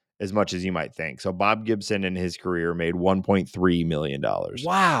as much as you might think. So Bob Gibson in his career made $1.3 million.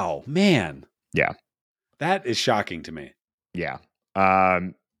 Wow, man. Yeah. That is shocking to me. Yeah.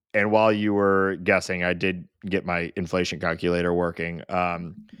 And while you were guessing, I did get my inflation calculator working.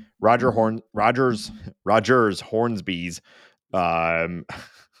 Rogers Hornsby's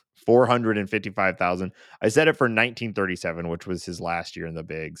 455,000. I said it for 1937, which was his last year in the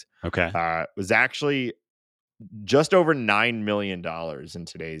bigs. Okay. Was actually just over $9 million in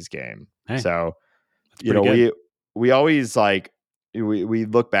today's game. Hey, so, we always we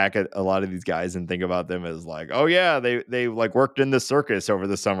look back at a lot of these guys and think about them as oh yeah, they worked in the circus over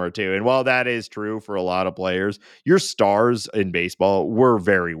the summer too. And while that is true for a lot of players, your stars in baseball were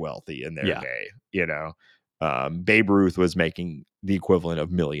very wealthy in their day. Babe Ruth was making the equivalent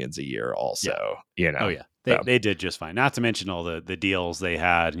of millions a year also. Oh yeah. They did just fine. Not to mention all the deals they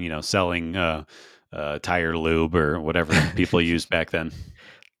had, selling tire lube or whatever people used back then.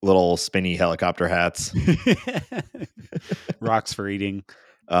 Little spinny helicopter hats. Rocks for eating.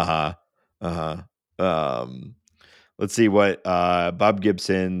 Let's see what Bob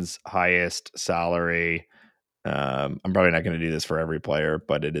Gibson's highest salary. I'm probably not going to do this for every player,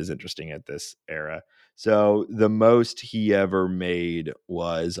 but it is interesting at this era. So the most he ever made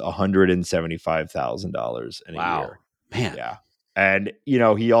was $175,000 in a year. Man. Yeah. And,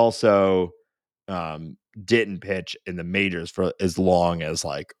 he also didn't pitch in the majors for as long as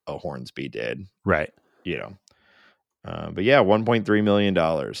a Hornsby did. Right. But yeah, $1.3 million.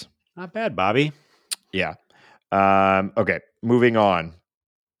 Not bad, Bobby. Yeah. Okay. Moving on.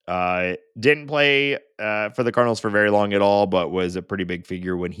 Didn't play for the Cardinals for very long at all, but was a pretty big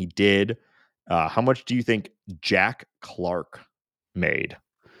figure when he did. How much do you think Jack Clark made?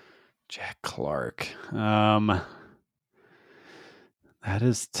 Jack Clark. That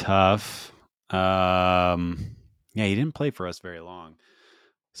is tough. Yeah, he didn't play for us very long.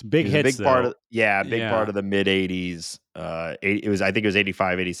 Some big hits, big part of part of the mid 80s. I think it was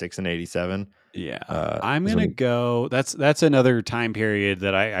 85, 86, and 87. Yeah. I'm going to go. That's another time period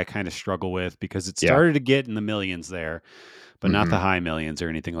that I kind of struggle with because it started to get in the millions there, but not the high millions or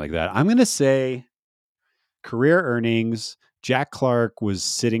anything like that. I'm going to say career earnings. Jack Clark was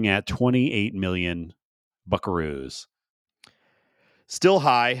sitting at 28 million buckaroos. Still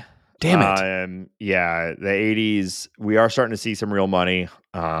high. Damn it. Yeah, the 80s, we are starting to see some real money.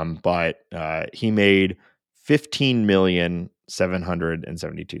 But he made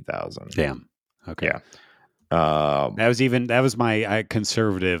 15,772,000. Damn. Okay. Yeah. That was my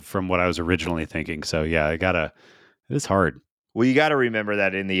conservative from what I was originally thinking. So yeah, it is hard. Well, you got to remember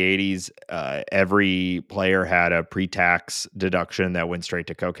that in the 80s, every player had a pre-tax deduction that went straight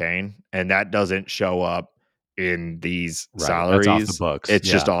to cocaine, and that doesn't show up in these salaries. That's off the books. It's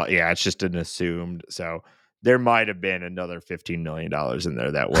just it's just an assumed. So there might have been another $15 million in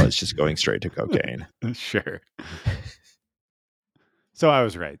there that was just going straight to cocaine. Sure. So I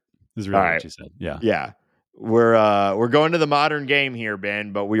was right. This is really what you said. Yeah. Yeah. We're going to the modern game here,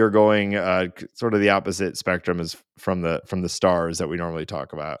 Ben, but we are going sort of the opposite spectrum as from the stars that we normally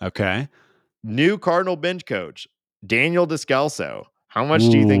talk about. Okay. New Cardinal bench coach, Daniel Descalso. How much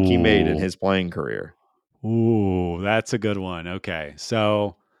do you think he made in his playing career? Ooh, that's a good one. Okay,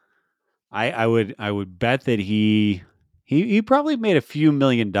 so I would bet that he probably made a few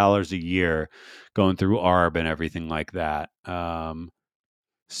 $1,000,000 a year going through ARB and everything like that.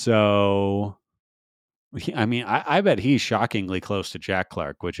 So I mean, I bet he's shockingly close to Jack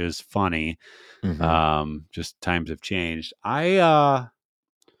Clark, which is funny. Mm-hmm. Just times have changed. I'll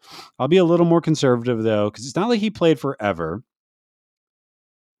be a little more conservative though, because it's not like he played forever.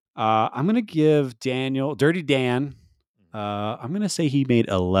 I'm gonna give Dirty Dan. I'm gonna say he made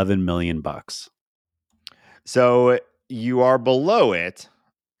 11 million bucks. So you are below it.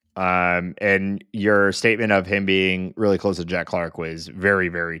 And your statement of him being really close to Jack Clark was very,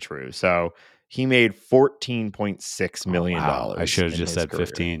 very true. So he made $14.6 million Wow, I should have in just his said career.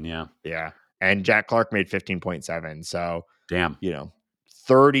 15. Yeah. Yeah. And Jack Clark made 15.7. So, Damn.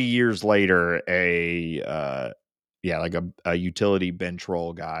 30 years later, like a utility bench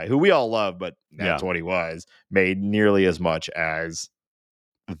role guy who we all love, but that's what he was, made nearly as much as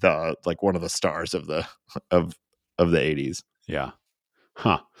one of the stars of the of the 80s. Yeah.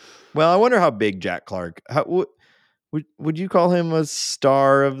 Huh. Well, I wonder how big Jack Clark. Would you call him a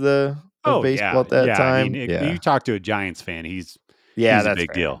star of baseball at that Yeah. I mean, time? Yeah, you talk to a Giants fan, he's a that's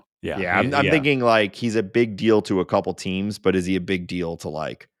big fair. deal. Yeah. Yeah, I'm thinking like he's a big deal to a couple teams, but is he a big deal to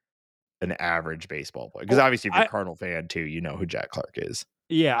like an average baseball player? Because obviously, if you're a Cardinal fan too, you know who Jack Clark is.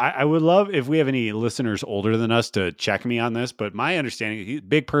 Yeah, I would love if we have any listeners older than us to check me on this, but my understanding, he's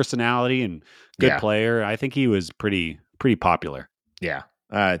big personality and good player. I think he was pretty popular. Yeah,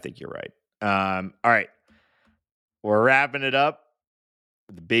 I think you're right. All right, we're wrapping it up.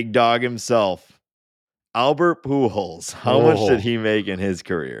 The big dog himself, Albert Pujols. How much did he make in his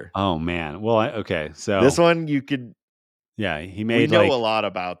career? Oh man. Well, okay. So this one you could. Yeah, he made. We know a lot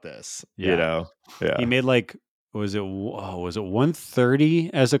about this. Yeah. He made was it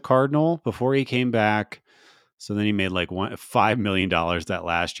 130 as a Cardinal before he came back. So then he made $5 million that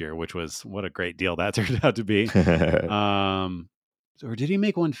last year, which was what a great deal that turned out to be. Or did he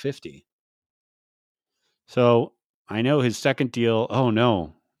make 150? So I know his second deal. Oh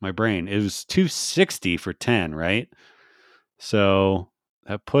no, my brain. It was 260 for 10, right? So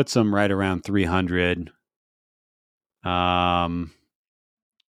that puts him right around 300.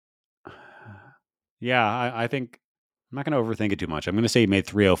 Yeah, I think I'm not going to overthink it too much. I'm going to say he made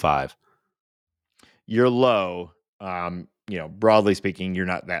 305. You're low. Broadly speaking, you're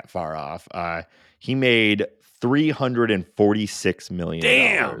not that far off. He made $346 million.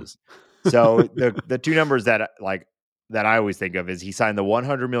 Damn. So the two numbers that I always think of is he signed the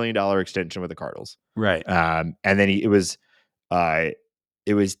 $100 million extension with the Cardinals, right? And then it was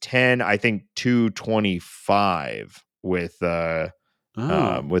 10, I think 225 with the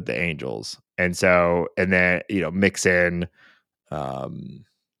Angels, and then mix in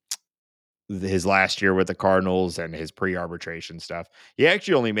his last year with the Cardinals and his pre-arbitration stuff. He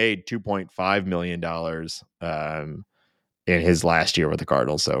actually only made $2.5 million in his last year with the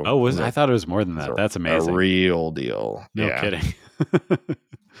Cardinals. So I thought it was more than that. That's amazing. A real deal. No kidding.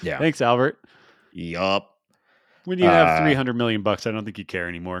 Yeah. Thanks, Albert. Yup. When you have $300 million, I don't think you care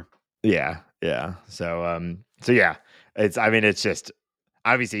anymore. Yeah. Yeah. So yeah, it's just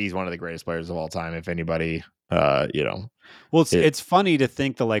obviously he's one of the greatest players of all time. If anybody, Well, it's funny to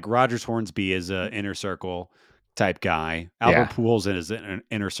think that Rogers Hornsby is an inner circle type guy. Albert Pujols is an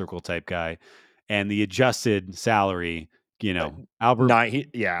inner circle type guy, and the adjusted salary, Albert.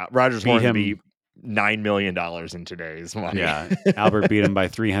 Rogers Hornsby $9 million in today's money. Yeah, Albert beat him by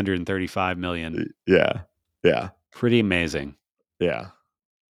 $335 million. Yeah, yeah, pretty amazing. Yeah.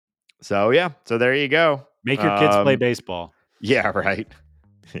 So there you go. Make your kids play baseball. Yeah, right.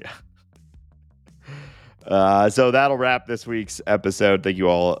 Yeah. So that'll wrap this week's episode. Thank you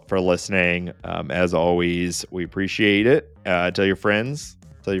all for listening. As always, we appreciate it. Tell your friends,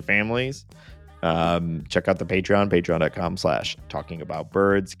 tell your families. Check out the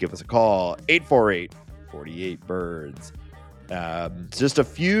patreon.com/talkingaboutbirds. Give us a call, 848-48-BIRDS. Just a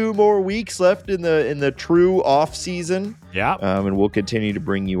few more weeks left in the true off season. Yeah. And we'll continue to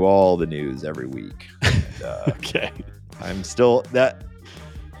bring you all the news every week. And, okay. I'm still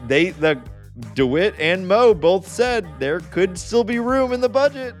DeWitt and Mo both said there could still be room in the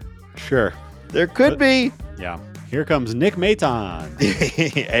budget. Sure. There could be. Yeah. Here comes Nick Maton.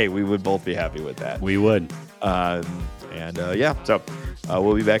 Hey, we would both be happy with that. We would. So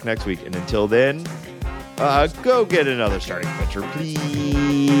we'll be back next week. And until then, go get another starting pitcher,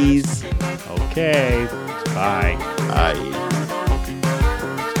 please. Okay. Bye. Bye.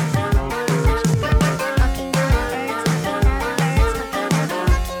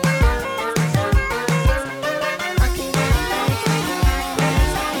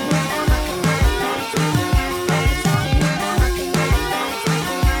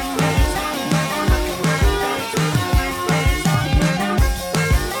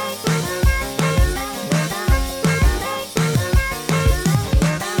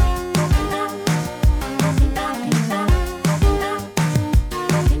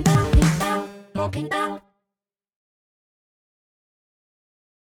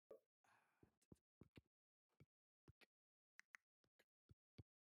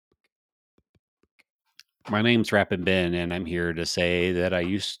 My name's Rappin' Ben, and I'm here to say that I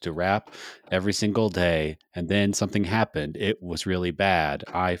used to rap every single day, and then something happened. It was really bad.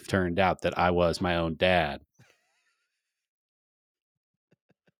 I turned out that I was my own dad.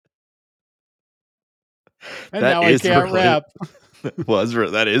 And now I can't rap.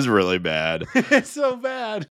 That is really bad. It's so bad.